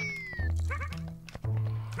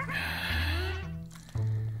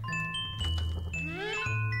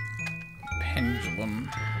 Pendulum.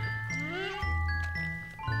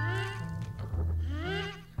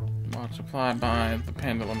 Multiply by the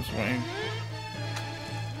pendulum swing.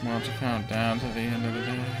 Want to count down to the end of the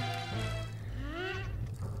day.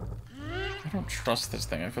 I don't trust this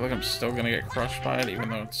thing. I feel like I'm still gonna get crushed by it, even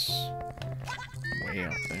though it's way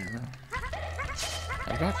up there.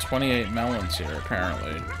 I've got 28 melons here,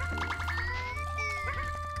 apparently.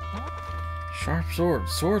 Sharp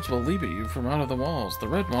swords. Swords will leap at you from out of the walls. The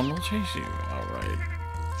red one will chase you. Alright.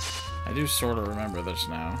 I do sort of remember this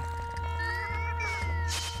now.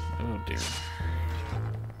 Oh dear.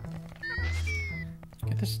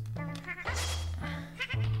 Get this.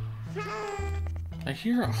 I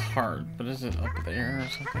hear a heart, but is it up there or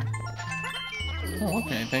something? Oh,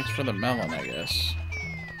 okay. Thanks for the melon, I guess.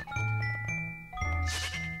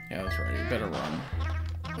 Yeah, that's right. You better run.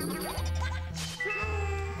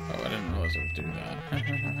 Oh, I didn't realize it would do that.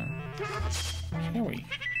 Shall we?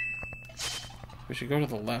 We should go to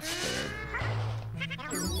the left there.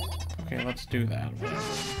 Okay, let's do that. Whatever.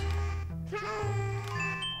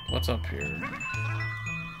 What's up here?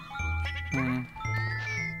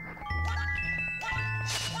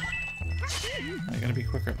 I gotta be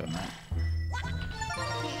quicker than that.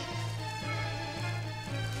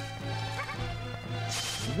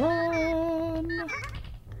 Run!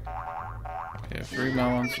 Okay, 3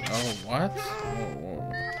 melons. Oh, what?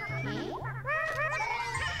 Whoa.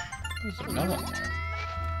 There's a melon there.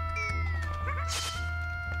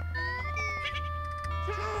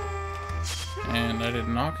 And I did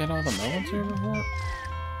not get all the melons here before?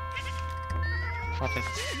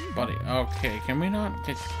 Buddy. Okay, can we not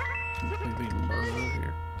get completely murdered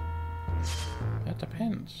here? That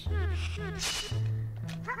depends.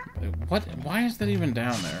 What? Why is that even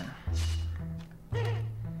down there?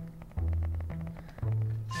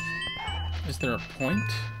 Is there a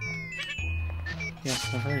point?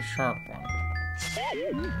 Yes, a very sharp one.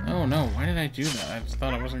 Oh no, why did I do that? I just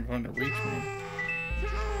thought it wasn't going to reach me.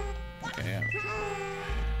 Okay, yeah.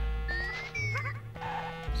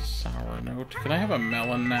 Sour note. Can I have a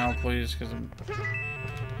melon now, please? Because I'm...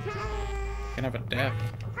 can have a death.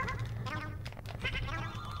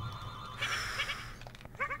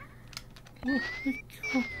 Oh,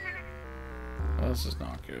 this is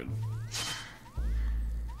not good.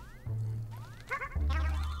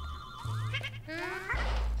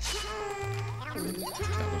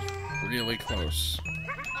 That was really close.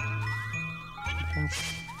 Okay.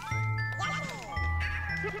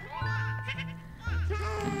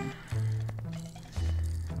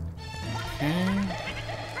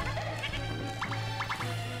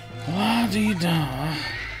 La-dee-da. How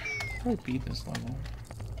do I beat this level?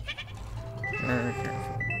 Very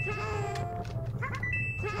careful.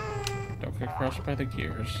 Don't get crushed by the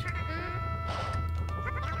gears.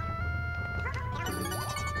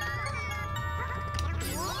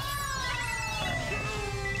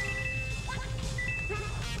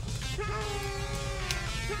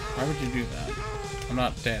 Why would you do that? I'm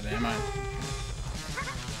not dead, am I?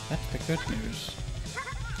 That's the good news.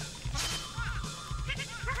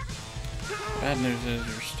 Bad news is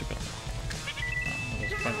you're stupid. Oh,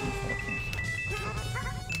 that's quite unfortunate.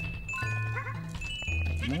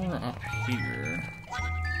 More up here.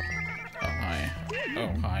 Oh, hi.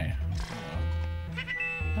 Oh, hi.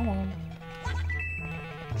 Hello.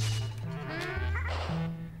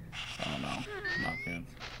 Oh, no. Not good.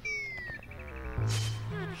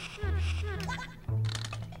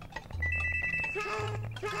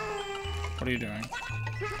 What are you doing?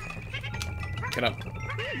 Get up.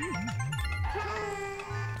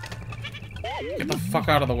 Get the fuck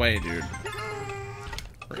out of the way, dude.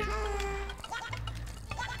 Great.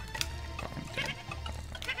 Oh, I'm dead.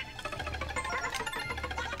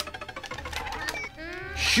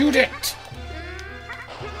 Shoot it!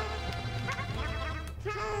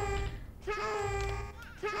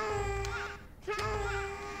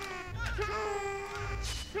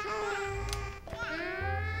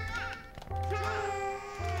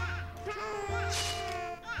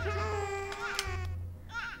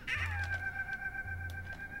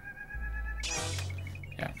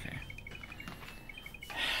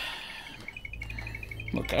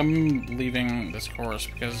 Look, I'm leaving this course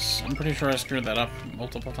because I'm pretty sure I screwed that up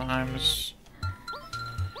multiple times.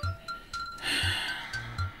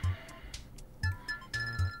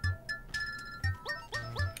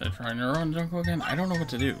 Should I try Neuron Jungle again? I don't know what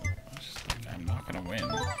to do. I'm not gonna win.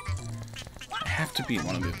 I have to beat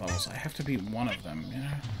one of these levels. I have to beat one of them, you know?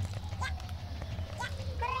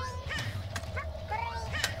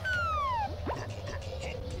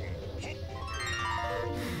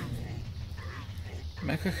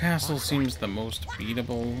 Mecha Castle seems the most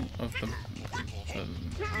beatable of the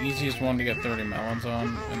easiest one to get 30 melons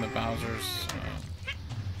on in the Bowser's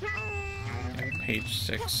page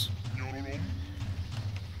 6.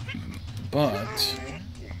 But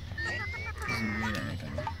doesn't mean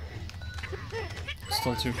anything. It's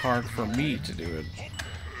still too hard for me to do it.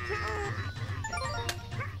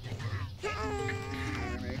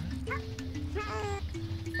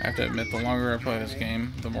 I have to admit, the longer I play this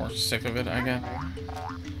game, the more sick of it I get.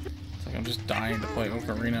 It's like I'm just dying to play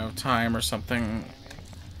Ocarina of Time or something.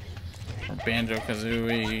 Or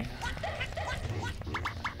Banjo-Kazooie.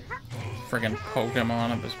 Friggin' Pokemon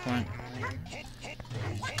at this point.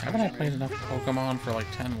 Haven't I played enough Pokemon for like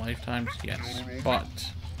 10 lifetimes? Yes, but...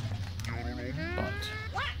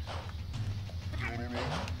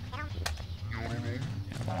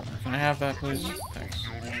 Yeah, can I have that, please? Thanks.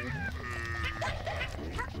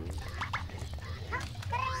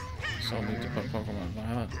 Still need to put Pokemon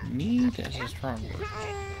Violet. Need is a strong word.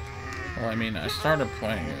 Well, I mean, I started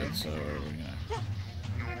playing it, so, you know.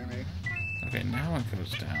 Okay, now it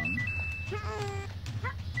goes down.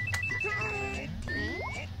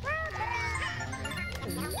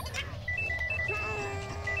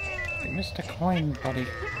 You missed a coin, buddy.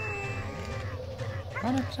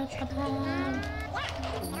 Unacceptable.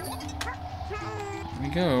 Here we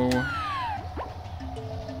go.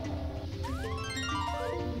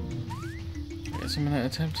 Guess I'm gonna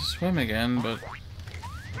attempt to swim again, but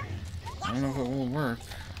I don't know if it will work.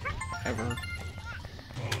 Ever.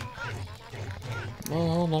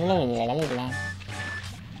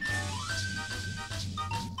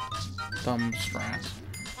 Thumb strat.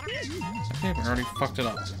 Okay, we already fucked it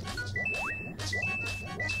up.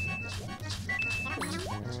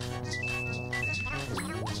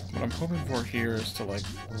 What I'm hoping for here is to, like,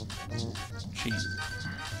 cheat.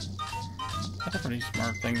 That's a pretty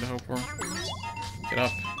smart thing to hope for. Get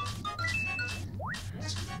up.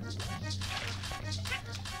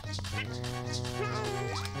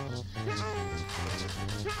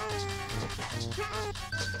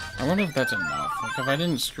 I wonder if that's enough. Like, if I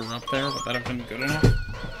didn't screw up there, would that have been good enough?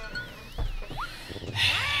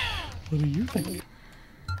 What do you think?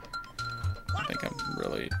 I think I'm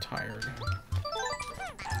really tired.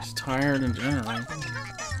 Just tired in general.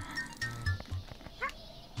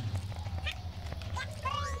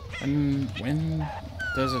 And when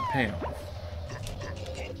does it pay off?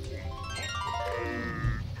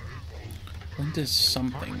 When does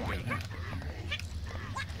something good happen?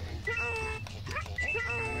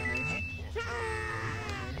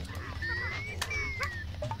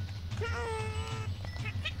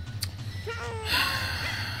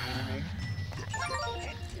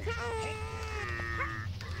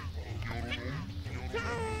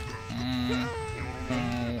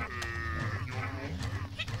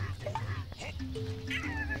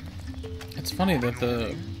 It's funny that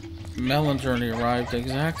the melon journey arrived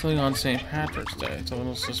exactly on St. Patrick's Day. It's a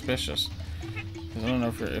little suspicious. Because I don't know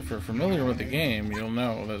if you're familiar with the game, you'll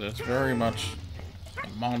know that it's very much a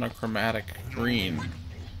monochromatic green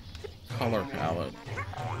color palette.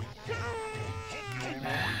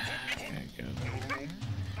 Okay, good.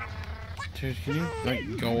 Dude, can you,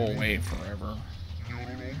 like, go away forever?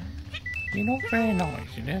 You don't very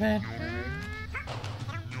nice, you know that?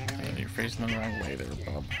 Yeah, you're facing the wrong way there,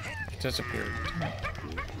 bub. It disappeared.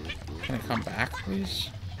 Can it come back, please?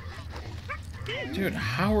 Dude,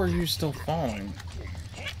 how are you still falling?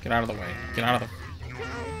 Get out of the way. Get out of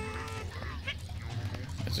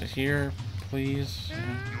the... Is it here, please?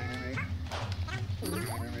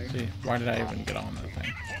 See, why did I even get on that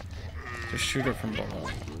thing? Just shoot it from below.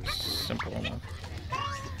 Simple enough.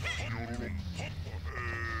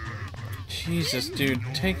 Jesus, dude,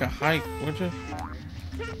 take a hike, would you?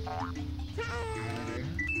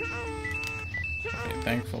 Okay,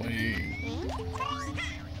 thankfully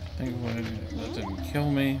that didn't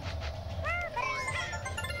kill me.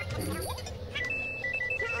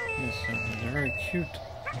 Yes, it's a very cute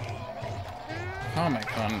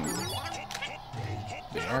comic on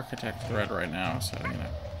the Architect thread right now, so, you know.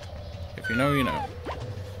 If you know, you know.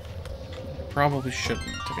 Probably shouldn't,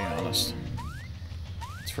 to be honest.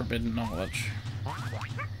 It's forbidden knowledge.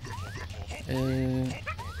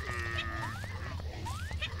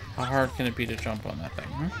 How hard can it be to jump on that thing,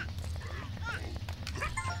 huh?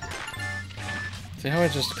 See how I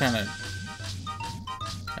just kind of...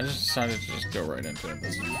 I just decided to just go right into it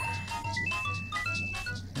this time.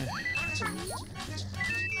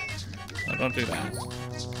 No, don't do that.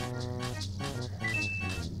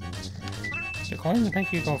 Do coins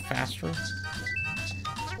make you go faster?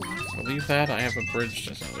 Believe that? I have a bridge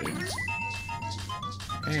to tell you.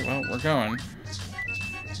 Okay, well, we're going.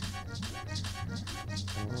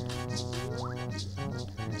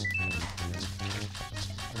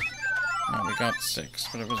 Oh, we got 6,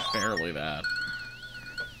 but it was barely that.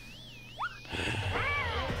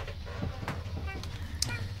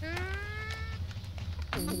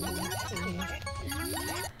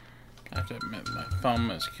 I have to admit, my thumb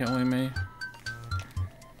is killing me.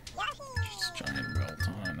 Just giant welt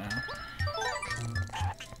on it now.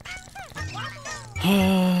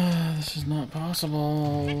 This is not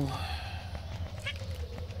possible.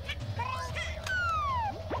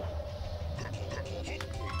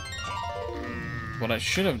 What I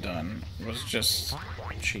should have done was just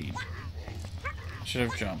cheat. Should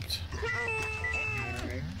have jumped.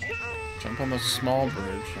 Jump on the small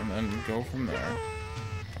bridge and then go from there.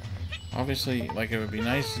 Obviously, like, it would be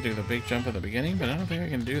nice to do the big jump at the beginning, but I don't think I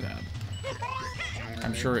can do that.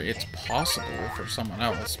 I'm sure it's possible for someone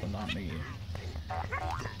else, but not me.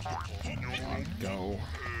 Go.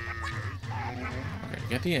 Okay,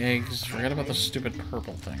 get the eggs. Forget about the stupid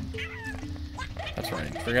purple thing. That's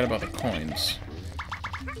right. Forget about the coins.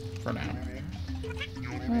 For now.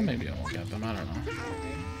 Well, maybe I won't get them. I don't know.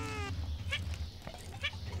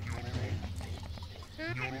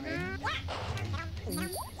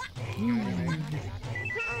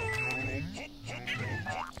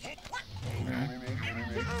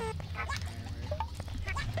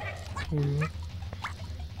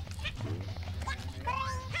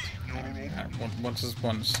 What does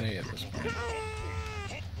one say at this point?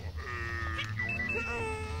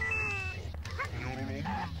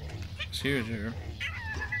 Excuse you.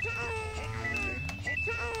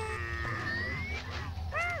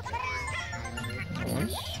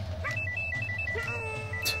 Voice?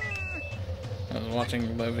 I was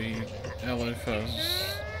watching Levy Eliphaz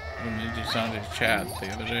Sanjay's chat the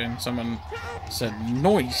other day, and someone said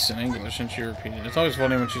 "noise" in English, and she repeated. It's always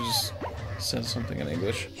funny when she just says something in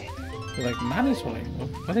English. You're like, "Mani's way.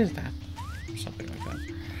 What is that?" Or something like that.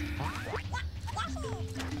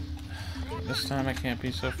 This time I can't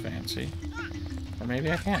be so fancy. Or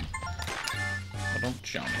maybe I can. But don't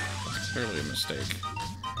jump. That's clearly a mistake.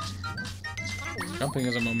 Jumping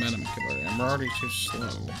is a momentum killer, and we're already too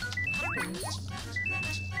slow.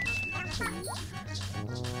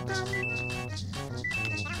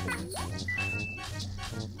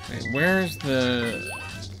 Wait, where's the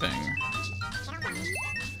thing?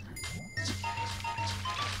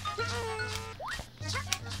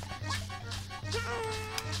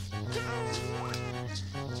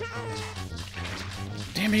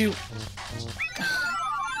 Damn you!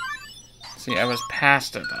 See, I was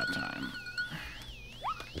past it that time.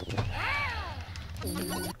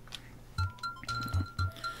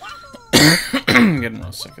 I'm getting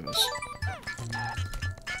real sick of this.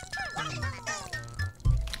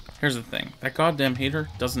 Here's the thing. That goddamn heater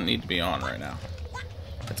doesn't need to be on right now.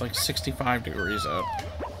 It's like 65 degrees out.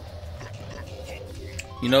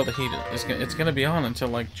 You know the heat is it's gonna be on until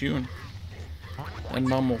like June. Then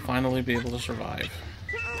Mom will finally be able to survive.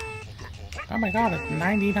 Oh my god, it's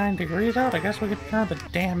 99 degrees out. I guess we could turn the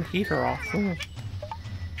damn heater off. Ooh.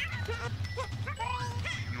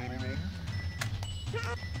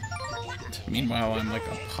 Meanwhile, I'm like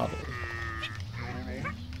a puddle.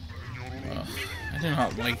 Ugh, I do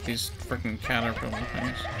not like these freaking caterpillar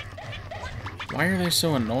things. Why are they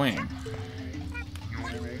so annoying?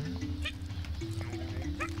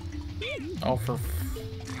 Oh, for...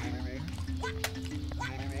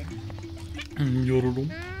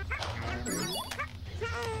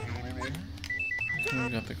 So we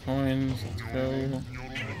got the coins. Let's go.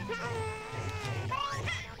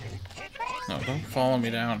 No, don't follow me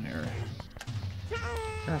down here.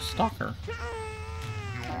 You're a stalker.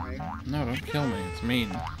 No, don't kill me. It's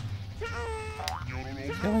mean.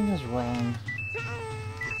 Killing is wrong.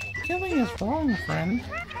 Killing is wrong, friend.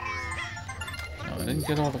 No, I didn't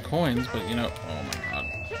get all the coins, but you know... Oh my god.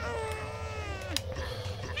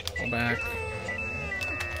 Go back.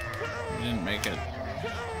 You didn't make it.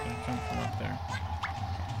 Don't jump from up there.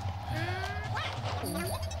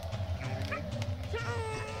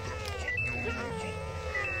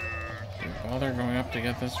 Do we bother going up to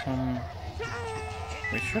get this one?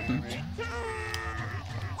 We shouldn't.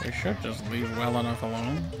 We should just leave well enough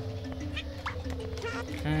alone.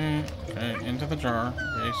 Okay, okay, into the jar.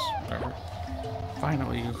 Base, whatever.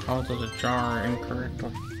 Finally, you called it a jar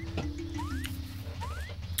incorrectly.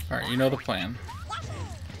 Alright, you know the plan.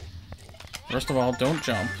 First of all, don't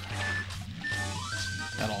jump.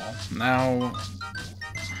 At all. Now...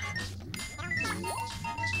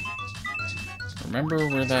 remember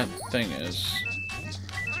where that thing is.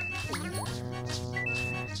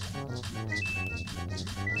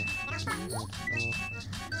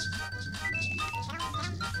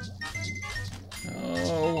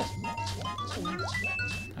 Oh.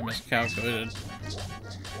 I miscalculated.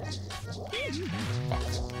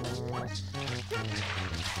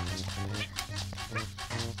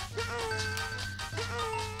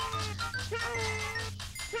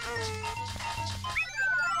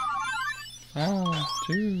 Oh,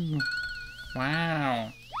 two.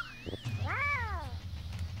 Wow.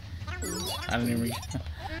 I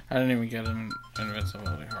didn't even get an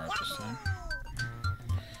invincibility heart this time.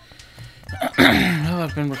 Well,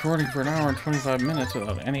 I've been recording for an hour and 25 minutes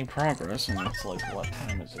without any progress, and it's like, what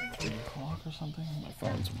time is it? 3 o'clock or something? My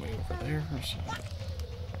phone's way over there, so...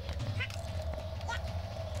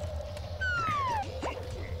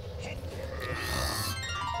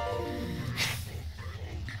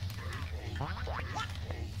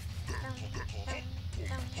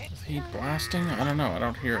 Is heat blasting? I don't know, I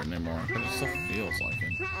don't hear it anymore, but it still feels like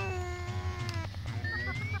it.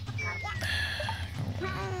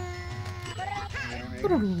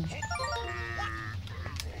 Puddle.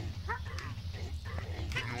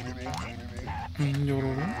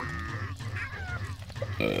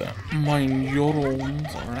 My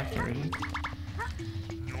neurons are activated.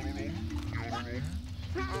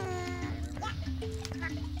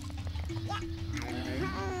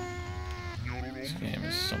 This game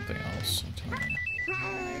is something else,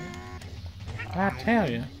 I tell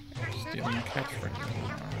you. Stealing catchphrases.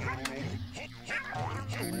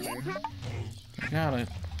 I got it.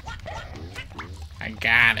 I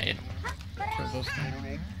got it.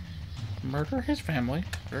 Murder his family.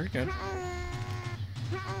 Very good.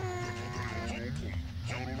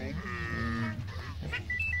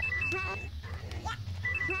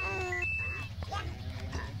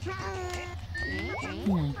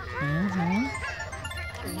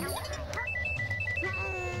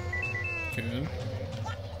 Good.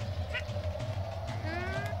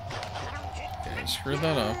 Okay, screw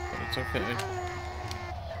that up, but it's okay.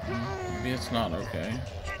 Maybe it's not okay.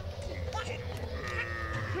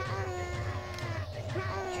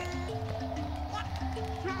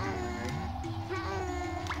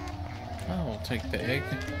 I'll take the egg.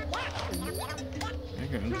 Very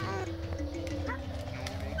good.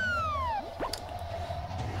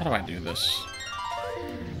 How do I do this?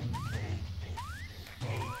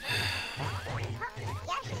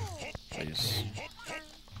 Please.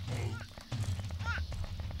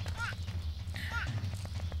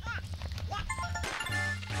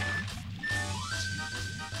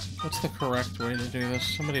 What's the correct way to do this?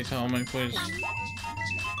 Somebody tell me, please.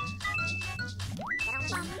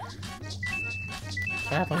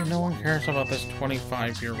 Sadly, no one cares about this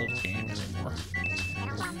 25-year-old game anymore.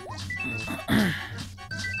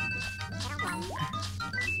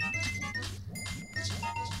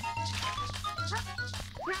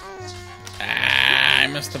 I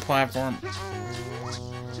missed the platform.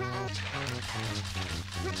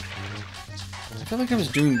 I feel like I was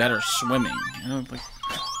doing better swimming. You know, like,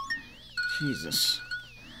 Jesus.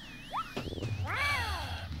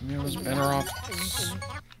 Maybe I was better off.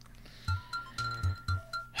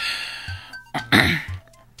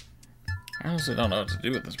 I honestly don't know what to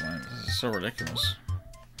do with this point. This is so ridiculous.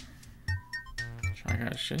 Try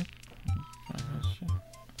Guys shit.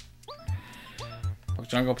 Look,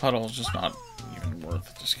 Jungle Puddle is just not even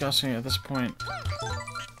worth discussing at this point.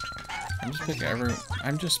 I'm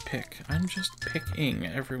just picking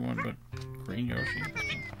everyone but Green Yoshi.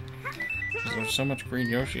 Because there was so much Green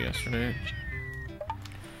Yoshi yesterday.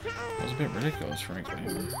 It was a bit ridiculous, frankly.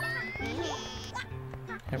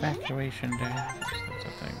 Evacuation day. That's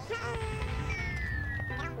a thing.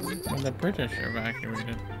 When the British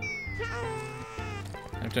evacuated.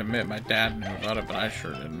 I have to admit, my dad knew about it, but I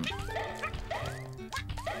sure didn't.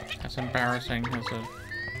 That's embarrassing as a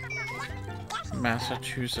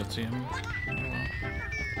Massachusettsian.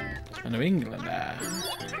 A New Englander.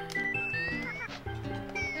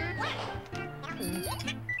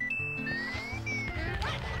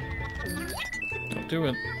 Don't do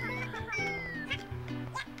it.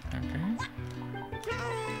 Okay.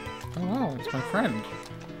 Oh wow, it's my friend.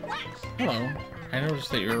 Hello. I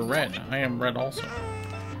noticed that you're red. I am red also.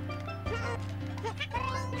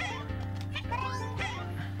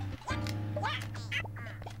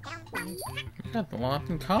 got a lot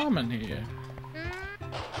in common here.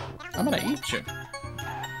 I'm gonna eat you.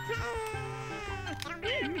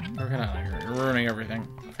 Or get out of here. You're ruining everything.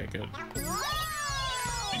 Okay, good.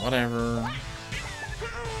 Whatever.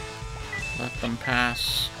 Let them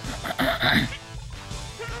pass.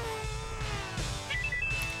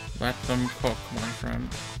 Let them cook, my friend.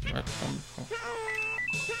 Let them cook.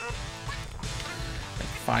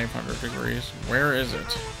 Like 500 degrees. Where is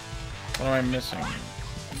it? What am I missing?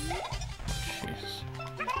 Jeez.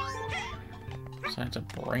 Besides a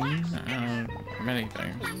brain? Many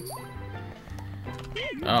things.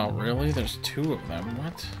 Oh, really? There's 2 of them.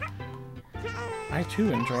 What? I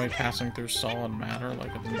too enjoy passing through solid matter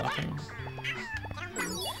like it's nothing.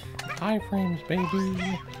 Iframes,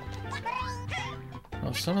 baby!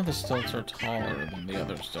 Well, some of the stilts are taller than the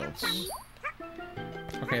other stilts.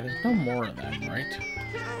 Okay, there's no more of them, right?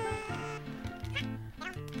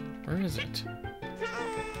 Where is it?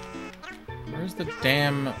 Where's the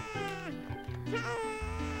damn...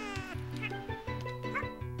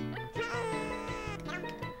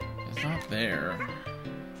 It's not there.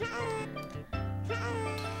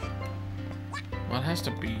 Well, it has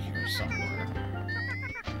to be here somewhere.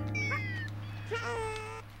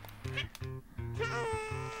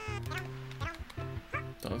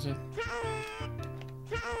 Does it?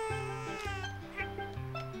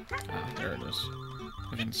 Ah, there it is.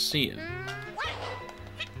 I can see it.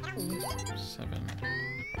 7.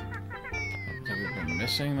 Have we been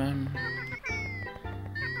missing them?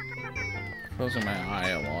 Closing my eye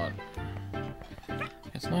a lot.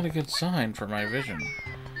 It's not a good sign for my vision.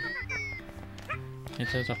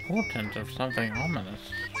 It is a portent of something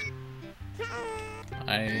ominous.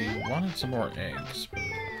 I wanted some more eggs, but...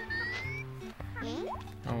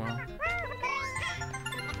 Oh well.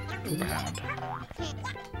 Too bad.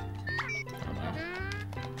 Oh no.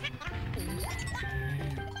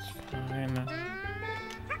 Okay, it's fine.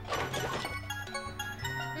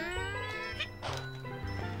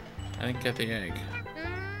 I didn't get the egg.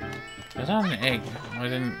 It's not an egg.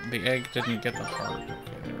 The egg didn't get the heart. Okay,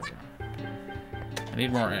 there we go. I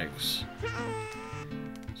need more eggs.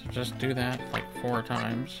 So just do that like 4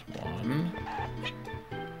 times. 1.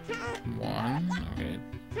 Okay.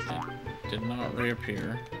 It did not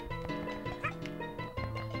reappear.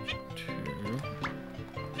 2.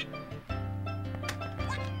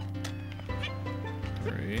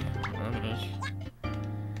 3. Whatever it is.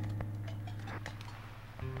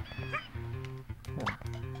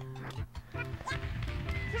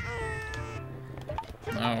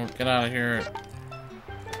 4. No, get out of here.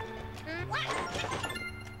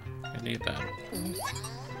 I need that.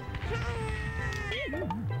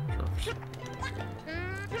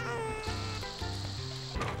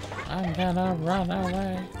 I'm gonna run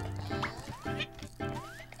away.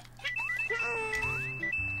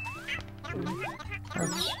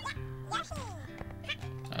 Hurts.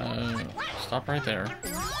 Stop right there.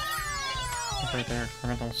 Stop right there,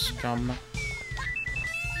 criminal scum.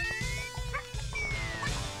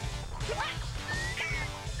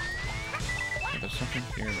 Okay, there's something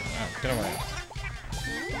here. Oh, get away.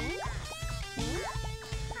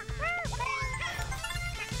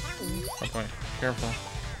 Oh boy, careful.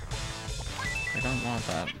 I don't want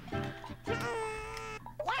that.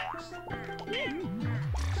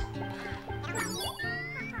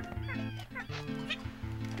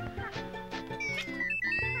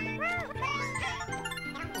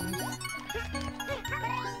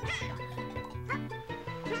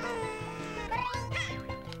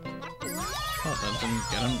 Oh, that didn't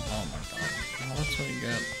get him? Oh my god. Oh, that's what you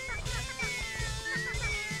get.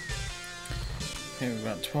 Okay, we've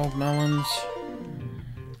got 12 melons.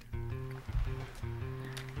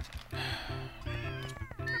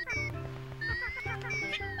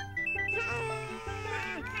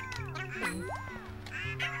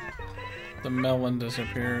 The melon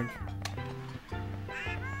disappeared.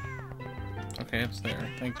 Okay, it's there.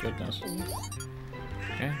 Thank goodness.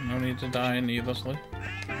 Okay, no need to die needlessly.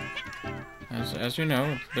 As you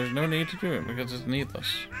know, there's no need to do it because it's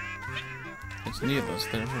needless. It's needless,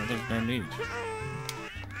 therefore there's no need.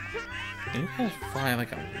 Can you guys fly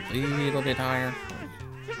like a little bit higher?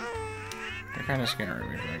 You're kind of scaring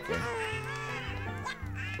me, frankly.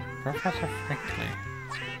 Professor Frankly.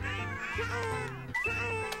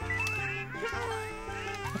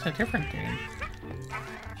 It's a different game.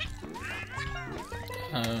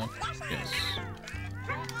 Yes.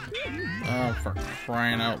 Oh, for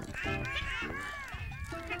crying out.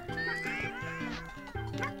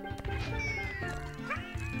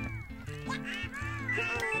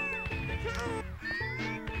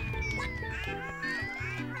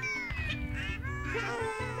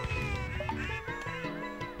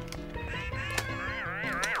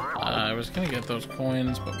 was gonna get those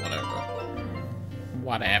coins, but whatever.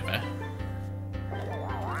 Whatever.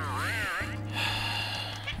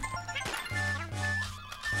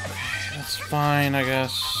 That's fine, I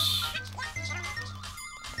guess.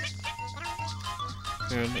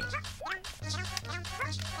 Good.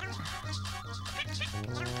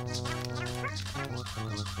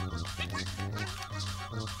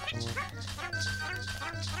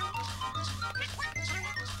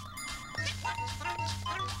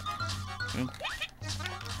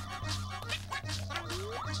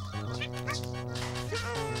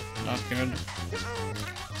 Not good.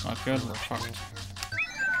 Not good, we're fucked.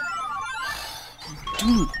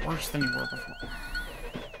 Dude, worse than you were before.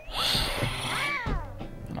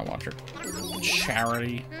 And I'll watch your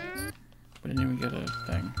charity. We didn't even get a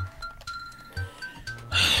thing.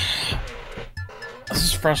 This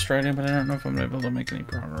is frustrating, but I don't know if I'm able to make any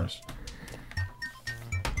progress.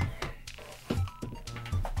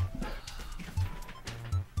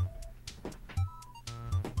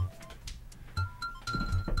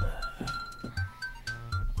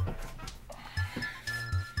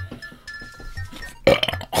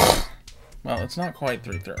 Well, it's not quite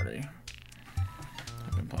 3:30.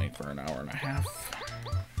 I've been playing for an hour and a half.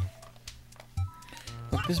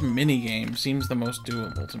 Look, this mini game seems the most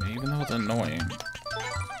doable to me, even though it's annoying.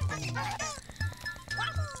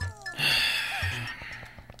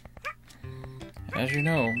 As you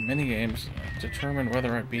know, mini games determine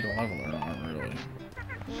whether I beat a level or not, really.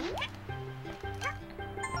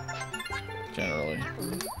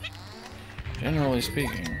 Generally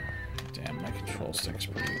speaking. Damn, my control stick's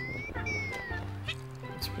pretty...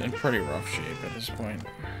 It's in pretty rough shape at this point.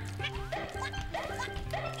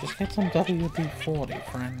 Just get some WD-40,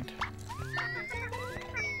 friend.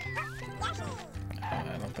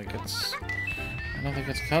 I don't think it's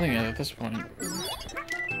cutting it at this point.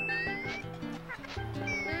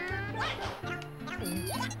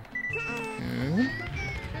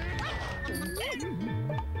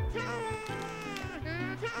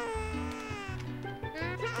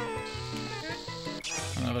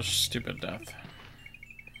 Another stupid death.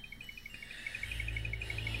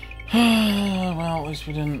 Well, at least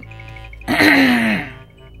we didn't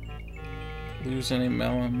lose any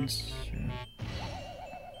melons.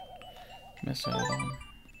 Miss out on.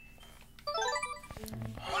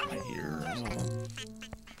 Oh, my ears.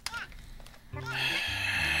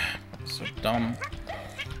 So dumb.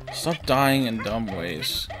 Stop dying in dumb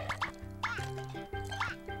ways.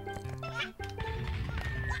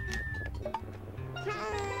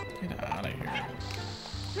 Get out of here.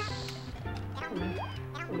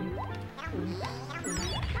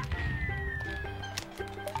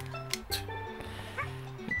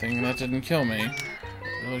 Good thing that didn't kill me.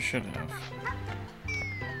 Really should have.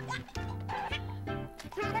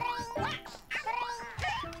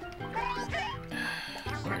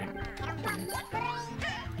 Right.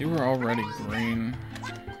 You were already green.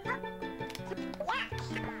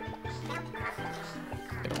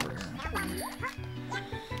 Get over here.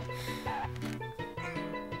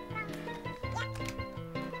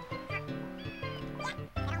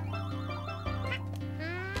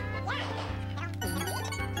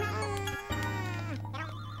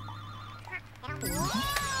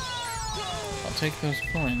 I'll take those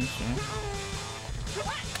coins, yeah.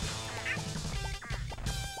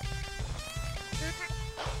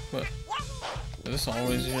 What? Is this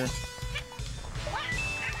always here?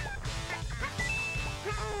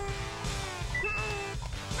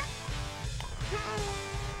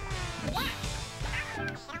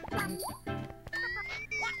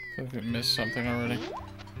 I think I missed something already.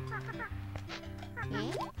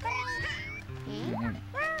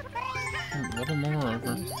 A little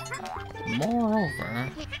moreover. Moreover.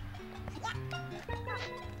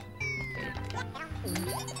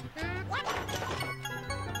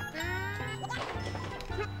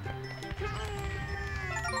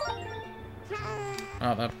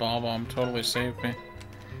 Oh, that ball bomb totally saved me.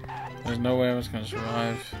 There's no way I was gonna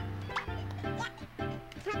survive.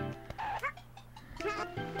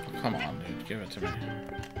 Come on, dude. Give it to me.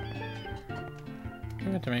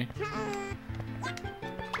 Give it to me.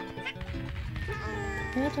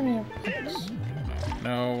 Give it to me.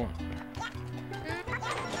 No.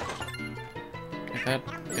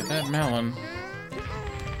 Get that melon.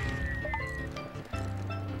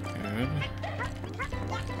 Good.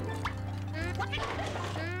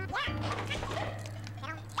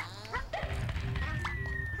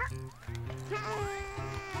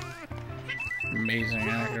 Amazing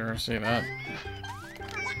accuracy, that.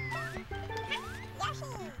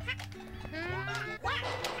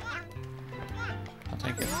 I'll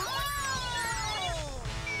take it.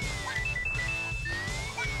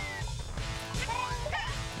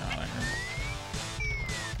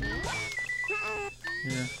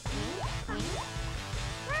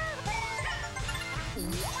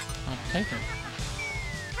 Take it.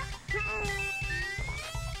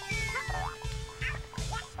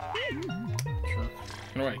 Sure.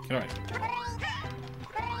 Get away, get away. Come on.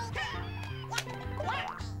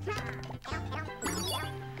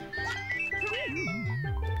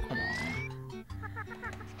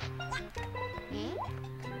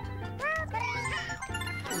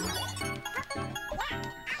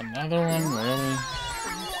 Another one, really?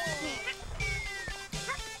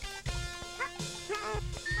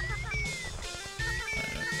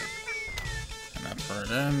 And that's where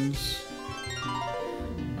it ends.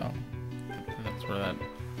 Oh, that's where that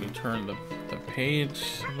we turn the page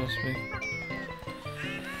supposed to be.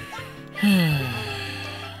 I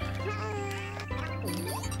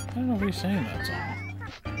don't know if he's saying that song.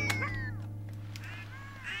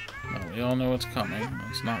 No, we all know it's coming.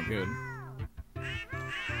 It's not good.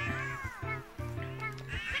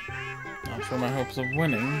 Not for my hopes of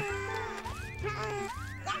winning.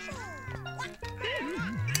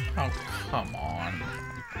 Oh, come on.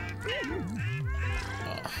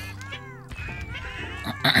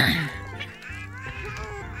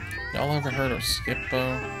 Y'all ever heard of Skippo?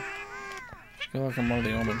 I feel like I'm one of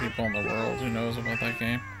the only people in the world who knows about that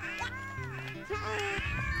game.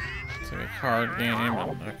 It's like a card game.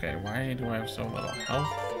 And, okay, why do I have so little health?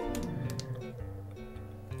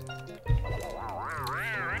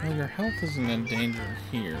 Well, your health isn't in danger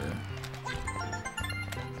here.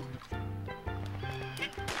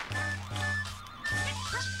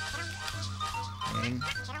 And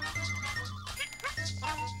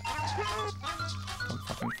don't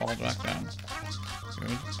fucking fall back down.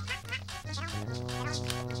 Good.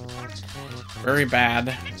 Very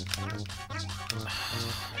bad.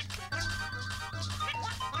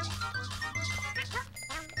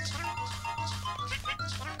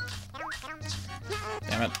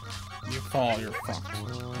 Damn it. You fall, you're fucked.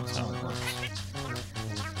 That's how it works.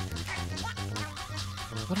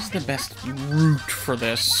 What is the best route for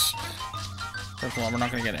this? First of all, we're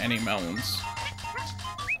not gonna get any melons.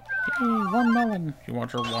 Yay, 1 melon. You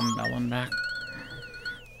want your 1 melon back?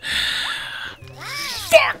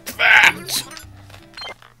 Fuck that!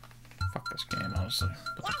 Fuck this game, honestly.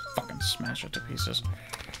 But to fucking smash it to pieces.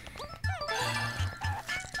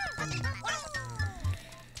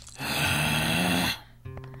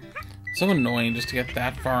 So annoying just to get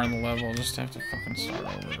that far in the level, just to have to fucking start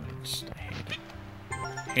over. Just, I hate it.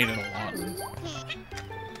 Hate it a lot.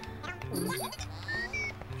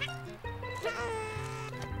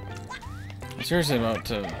 I'm seriously about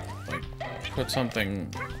to, like, put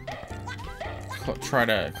something, try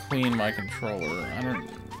to clean my controller. I don't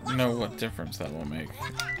know what difference that will make.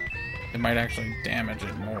 It might actually damage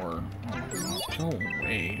it more. Oh my god, go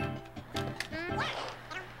away.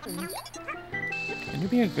 Can you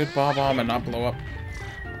be a good bomb and not blow up?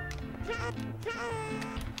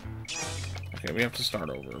 Okay, we have to start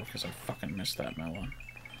over because I fucking missed that melon.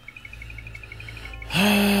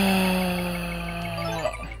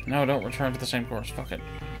 No, don't return to the same course. Fuck it.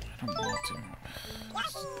 I don't want to.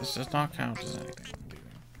 This does not count as anything.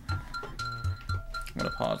 I'm gonna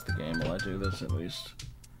pause the game while I do this at least.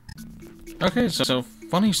 Okay, so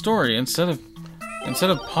funny story. Instead of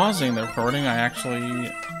pausing the recording, I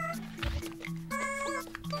actually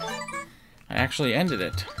ended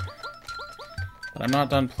it. But I'm not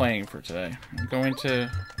done playing for today. I'm going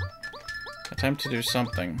to attempt to do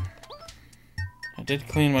something. I did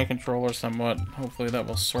clean my controller somewhat. Hopefully that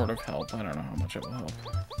will sort of help. I don't know how much it will help.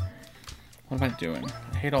 What am I doing?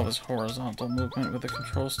 I hate all this horizontal movement with the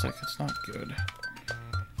control stick. It's not good.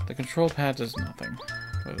 The control pad does nothing.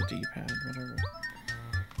 Or the D-pad, whatever.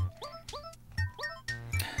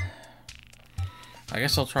 I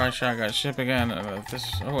guess I'll try Shy Guy's ship again. Oh,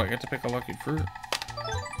 I get to pick a lucky fruit.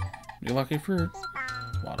 New lucky fruit.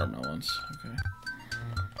 Watermelons. Okay.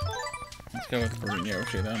 Let's go with Green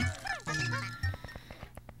Yoshi then.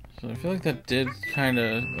 So I feel like that did kind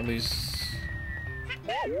of at least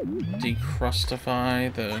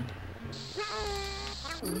decrustify the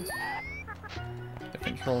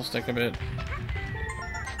control stick a bit.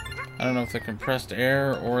 I don't know if the compressed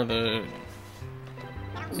air or the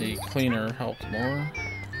cleaner helped more.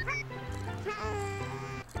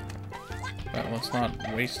 But let's not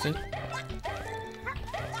waste it.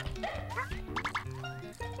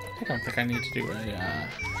 I don't think I need to do a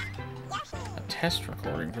test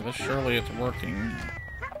recording for this. Surely it's working.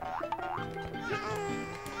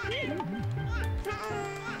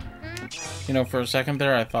 You know, for a second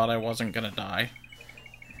there, I thought I wasn't gonna die.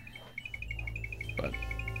 But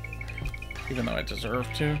even though I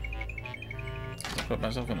deserve to, I put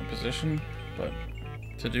myself in a position, but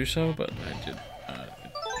to do so. But I did. I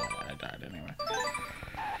died anyway.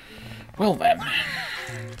 Well then.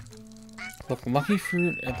 Look, Lucky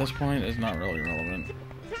Fruit at this point is not really relevant.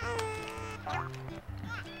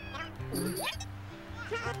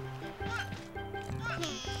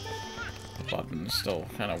 The button is still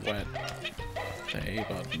kind of wet. The A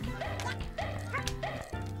button.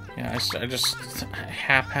 Yeah, I just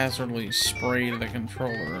haphazardly sprayed the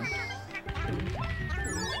controller.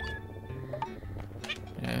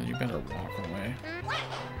 Yeah, you better walk away.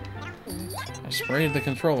 I sprayed the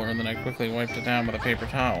controller and then I quickly wiped it down with a paper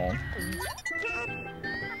towel.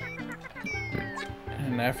 In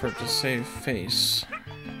an effort to save face.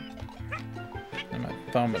 And my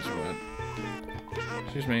thumb is wet.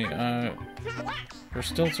 Excuse me, your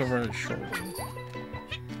stilts are very short.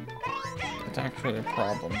 It's actually a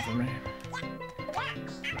problem for me.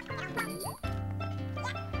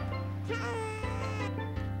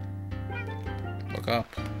 Look up.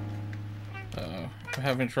 I'm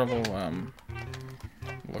having trouble,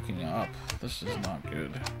 looking up. This is not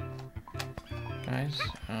good. Guys,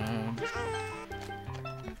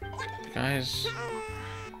 guys,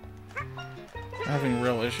 I'm having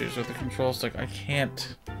real issues with the control stick. I can't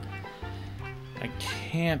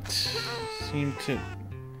seem to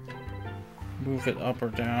move it up or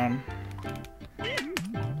down.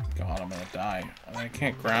 God, I'm gonna die. I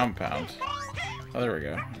can't ground pound. Oh, there we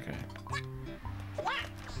go. Okay.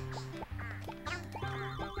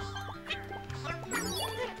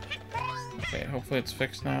 Okay, hopefully it's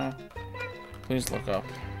fixed now. Please look up.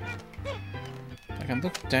 I can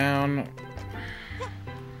look down.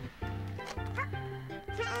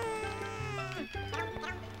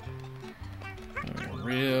 A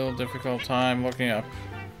real difficult time looking up.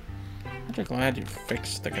 Aren't you glad you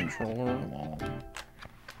fixed the controller? Lol.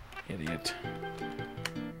 Idiot.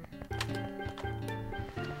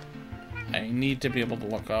 I need to be able to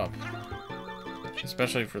look up.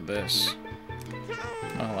 Especially for this.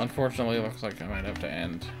 Well, unfortunately, it looks like I might have to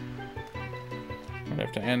end. Might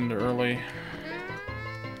have to end early.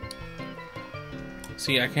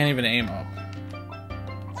 See, I can't even aim up.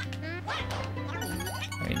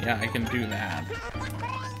 I mean, yeah, I can do that.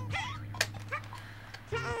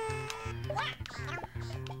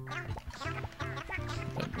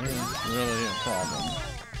 But it's really a problem.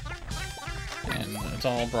 And it's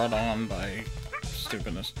all brought on by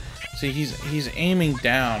stupidness. See, he's aiming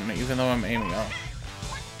down, even though I'm aiming up.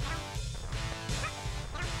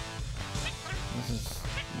 This is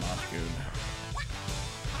not good.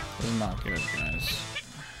 This is not good, guys.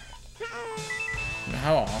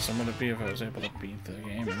 How awesome would it be if I was able to beat the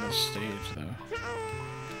game in this stage, though?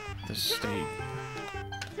 This state.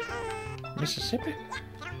 Mississippi?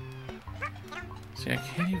 See, I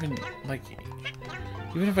can't even, like,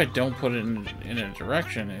 even if I don't put it in a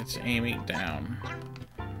direction, it's aiming down.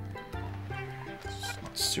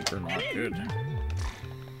 It's super not good.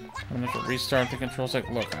 I'm gonna have to restart the controls. Like,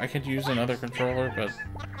 look, I could use another controller, but...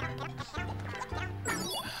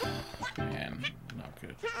 Man, not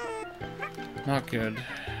good. Not good.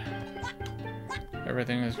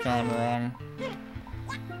 Everything has gone wrong.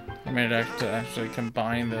 I may have to actually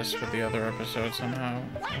combine this with the other episode somehow.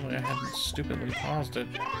 If only I hadn't stupidly paused it.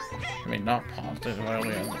 I mean, not paused it, if I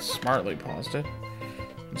only hadn't smartly paused it.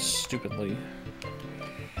 And stupidly.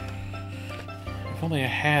 If only I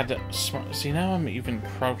had smart... See, now I'm even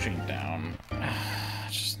crouching down.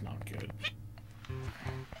 It's just not good.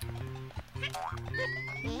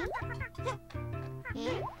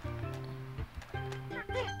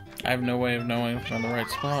 I have no way of knowing if I'm in the right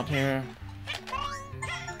spot here.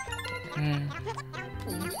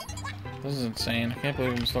 This is insane. I can't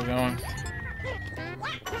believe I'm still going.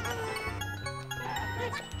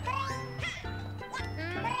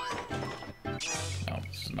 No,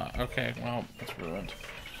 this is not. Okay, well, it's ruined.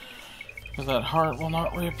 Because that heart will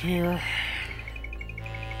not reappear.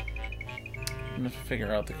 I'm gonna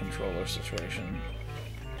figure out the controller situation.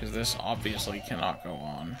 Because this obviously cannot go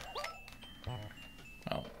on.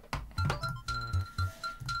 Well.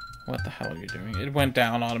 What the hell are you doing? It went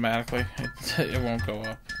down automatically. It won't go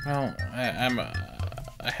up. Well,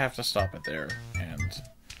 I have to stop it there, and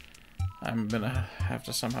I'm gonna have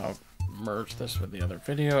to somehow merge this with the other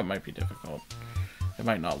video. It might be difficult. It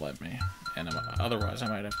might not let me, and otherwise I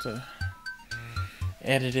might have to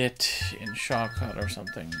edit it in Shotcut or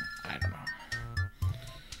something. I don't know.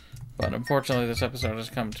 But unfortunately, this episode has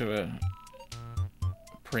come to a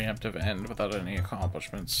preemptive end without any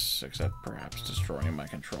accomplishments, except perhaps destroying my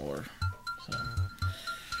controller. So,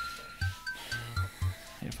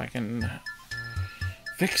 if I can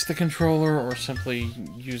fix the controller or simply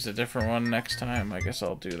use a different one next time, I guess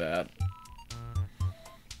I'll do that.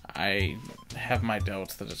 I have my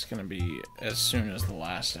doubts that it's going to be as soon as the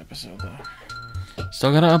last episode, though.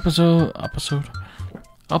 Still got an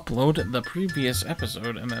upload the previous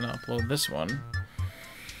episode and then upload this one.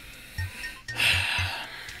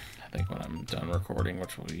 I think when I'm done recording,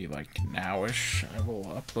 which will be like nowish, I will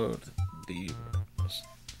upload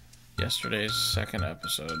yesterday's second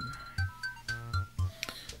episode.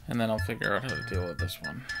 And then I'll figure out how to deal with this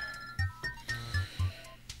one.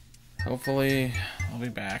 Hopefully, I'll be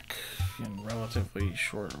back in relatively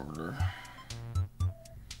short order.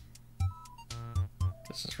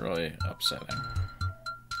 This is really upsetting.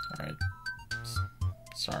 Alright.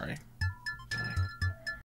 Sorry.